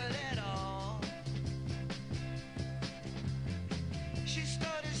heard at all. She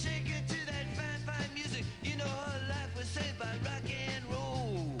started shaking to that fine, fine music. You know, her life was saved by rock and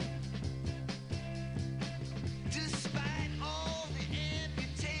roll. Just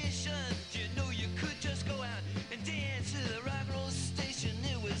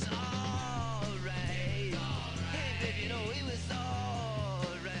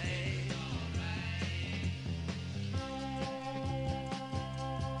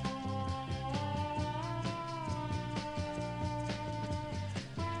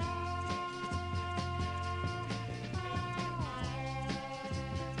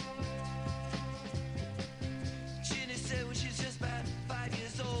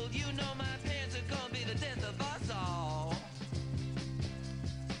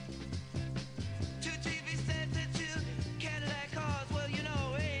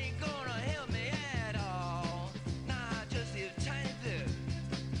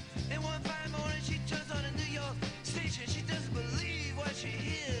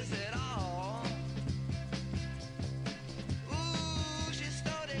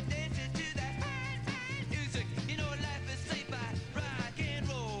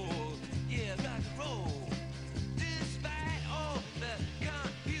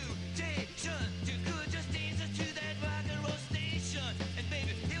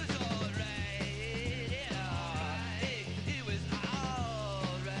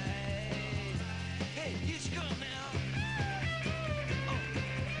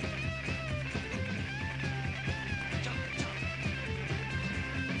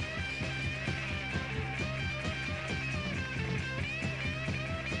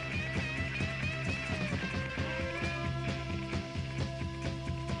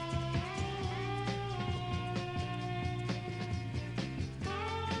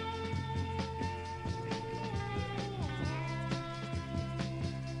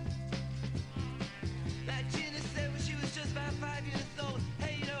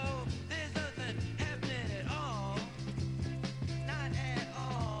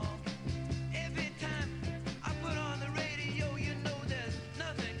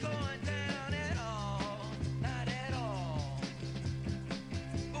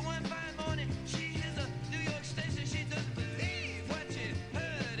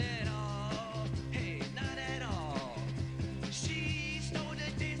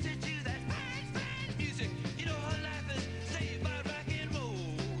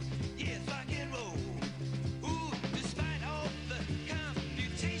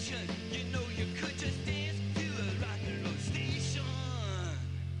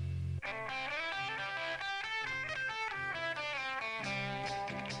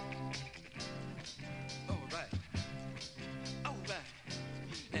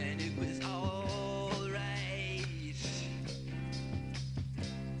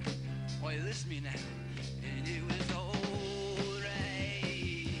boy, listen to me now. And it was alright.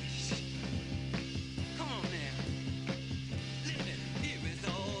 Come on now. Listen, it was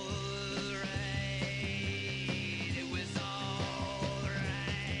alright. It was alright.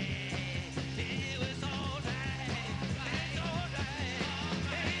 It was alright. It's alright.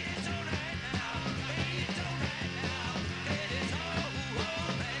 It's alright now. It's alright now. It is alright. It's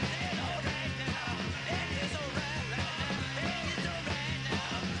alright now. It is alright right now. It is alright now.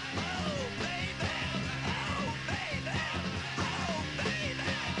 Oh baby. Oh baby. Oh baby.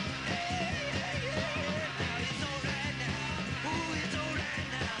 Yeah, yeah, yeah. Now it's alright now. Ooh, it's alright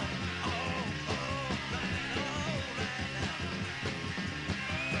now. Oh, alright now.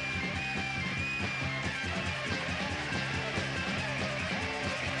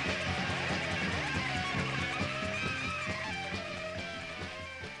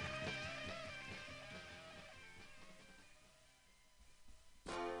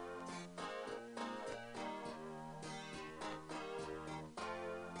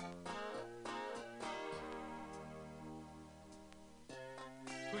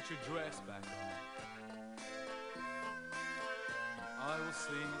 Put your dress back on. I will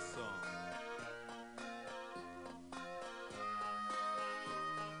sing a song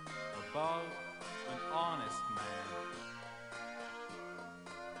about an honest man.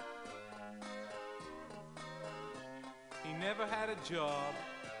 He never had a job.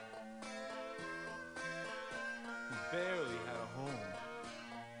 He barely had a home.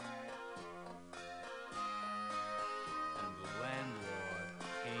 And the landlord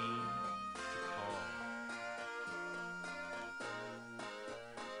came to call.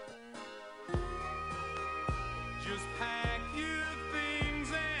 Just pack your things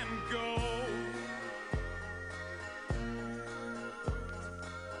and go.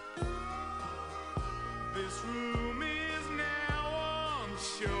 This room is now on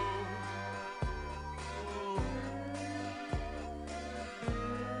show. Oh.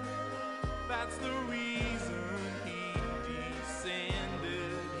 That's the reason he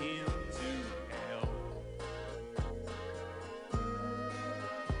descended into hell,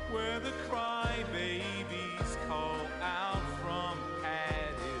 where the crybabies call out from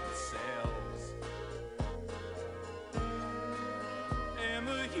padded cells, and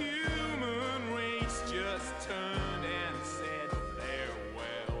the human race just turned and said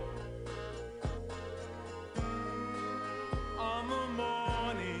farewell. On the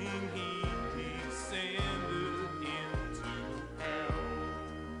morning he descended into hell,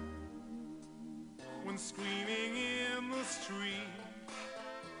 when screaming in the street,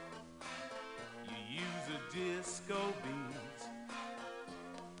 you use a disco beat,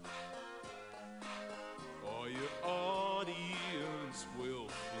 or your audience will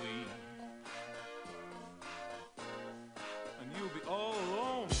flee, and you'll be all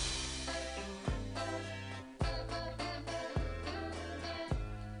alone.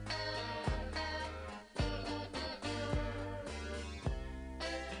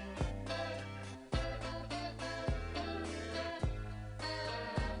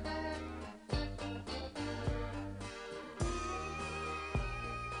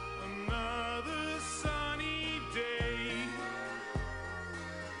 Another sunny day,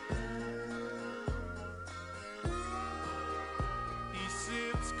 he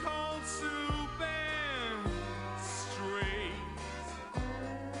sips cold soup and strays.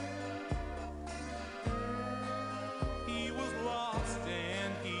 He was lost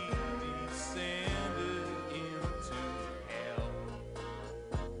and he descended into hell,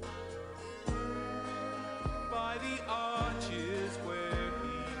 by the arches where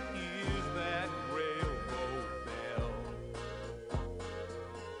he hears that railroad bell.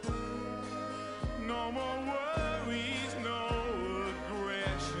 No more worries, no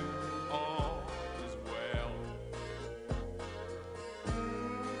aggression, all is well.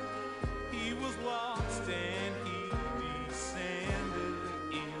 He was lost and he descended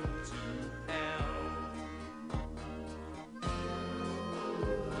into hell.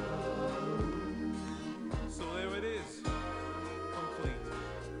 So there it is, complete.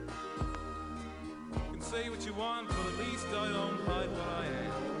 You can say what you want, but at least I don't hide what I am.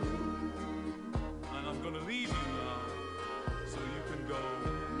 And I'm gonna leave you now, so you can go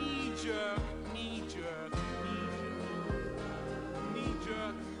knee jerk, knee jerk, knee jerk, knee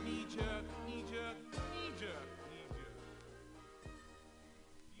jerk, knee jerk, knee jerk, knee jerk, knee jerk.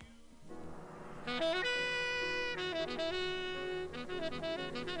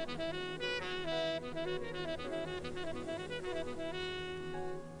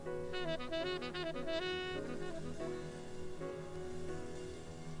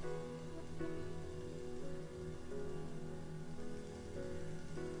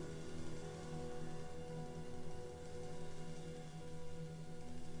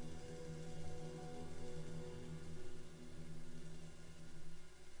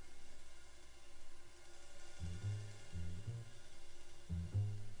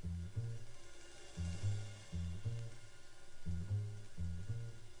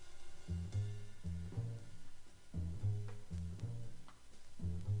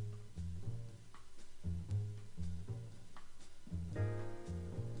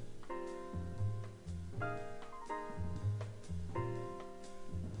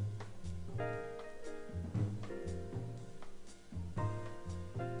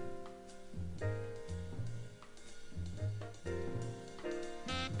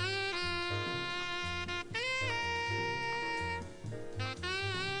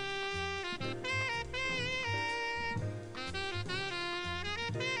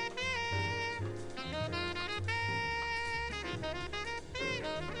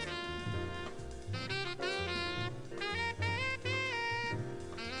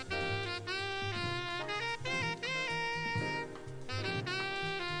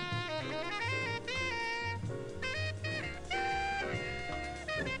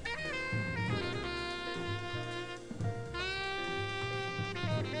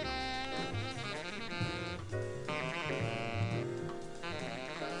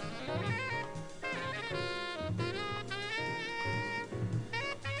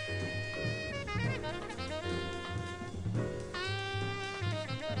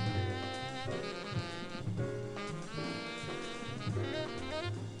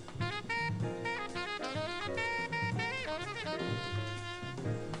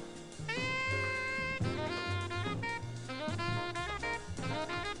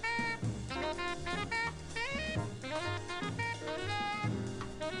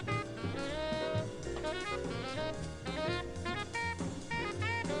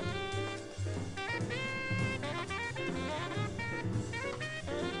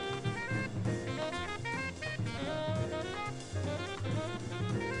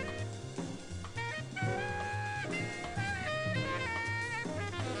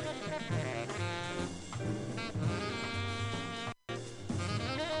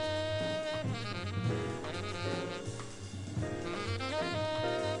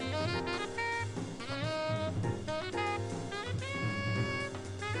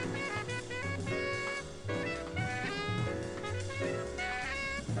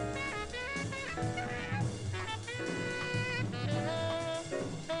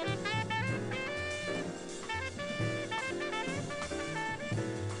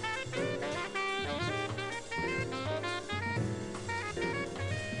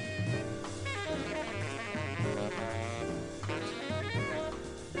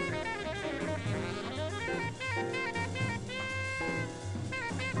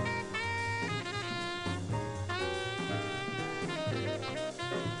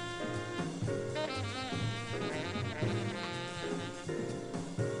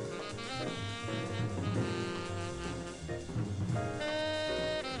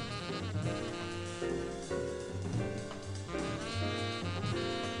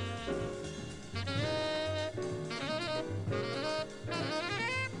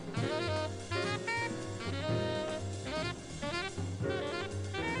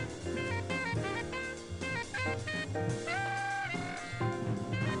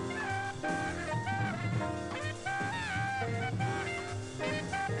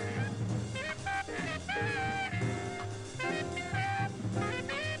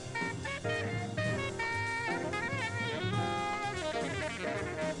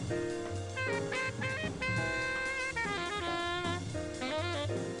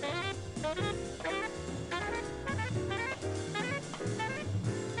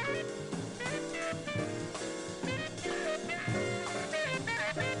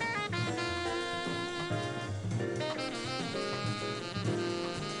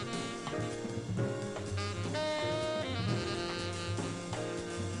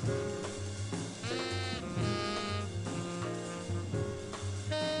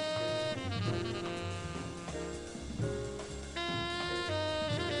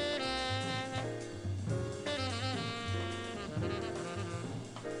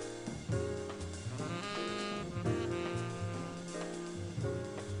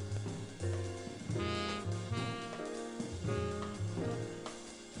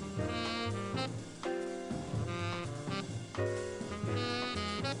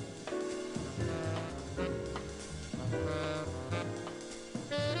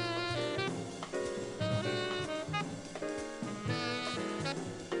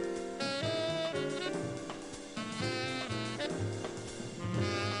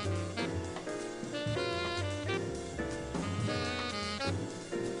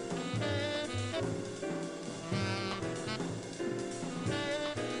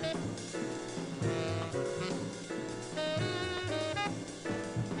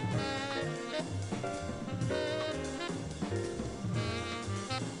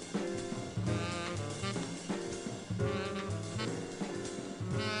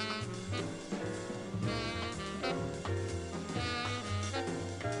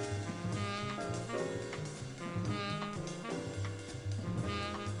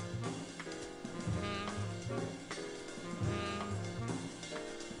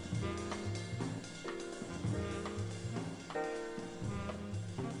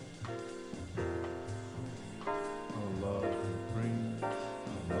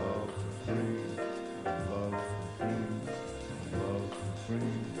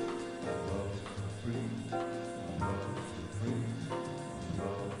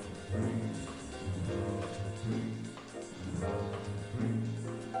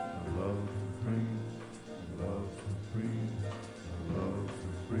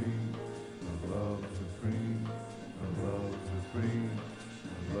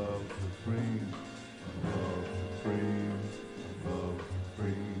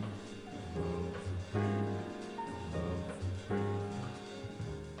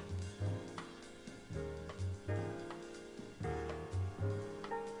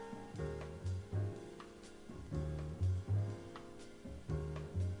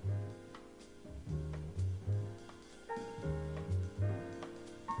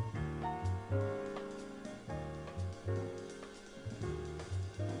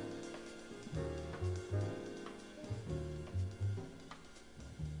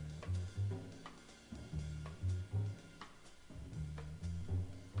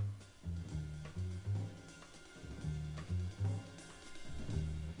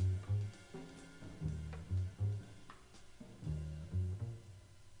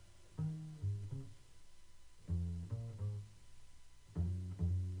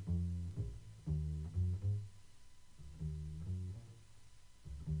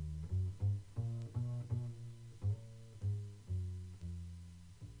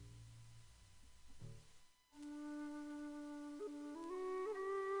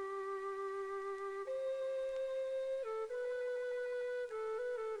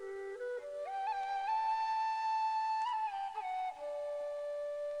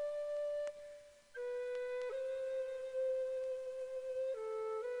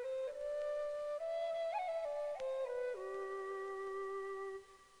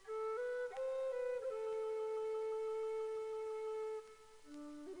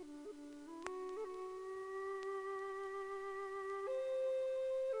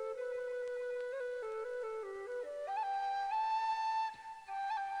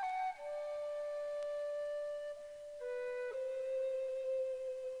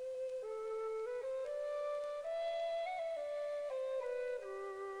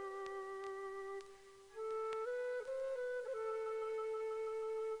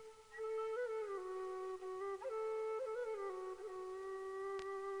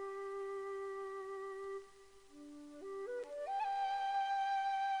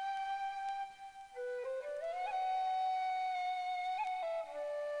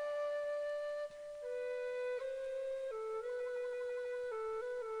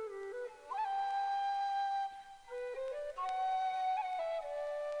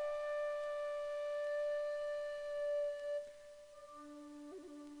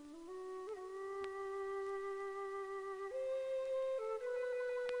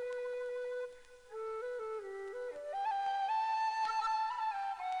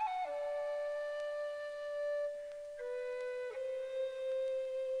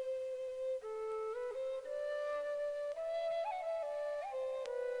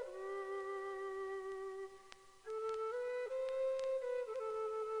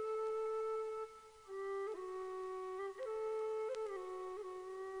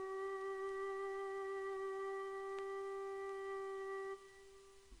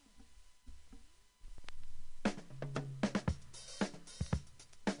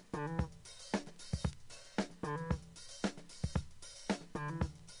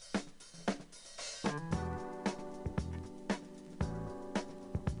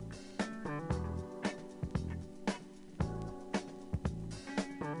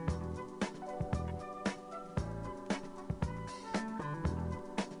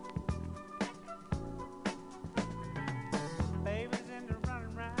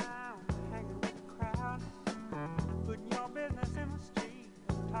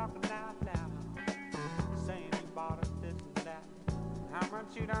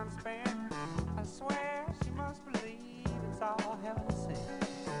 much you done spent. I swear she must believe it's all hell to sin.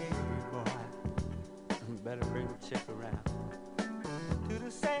 Hey, boy, better bring the chick around. To the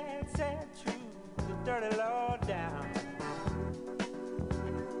sad, sad truth, the dirty low down.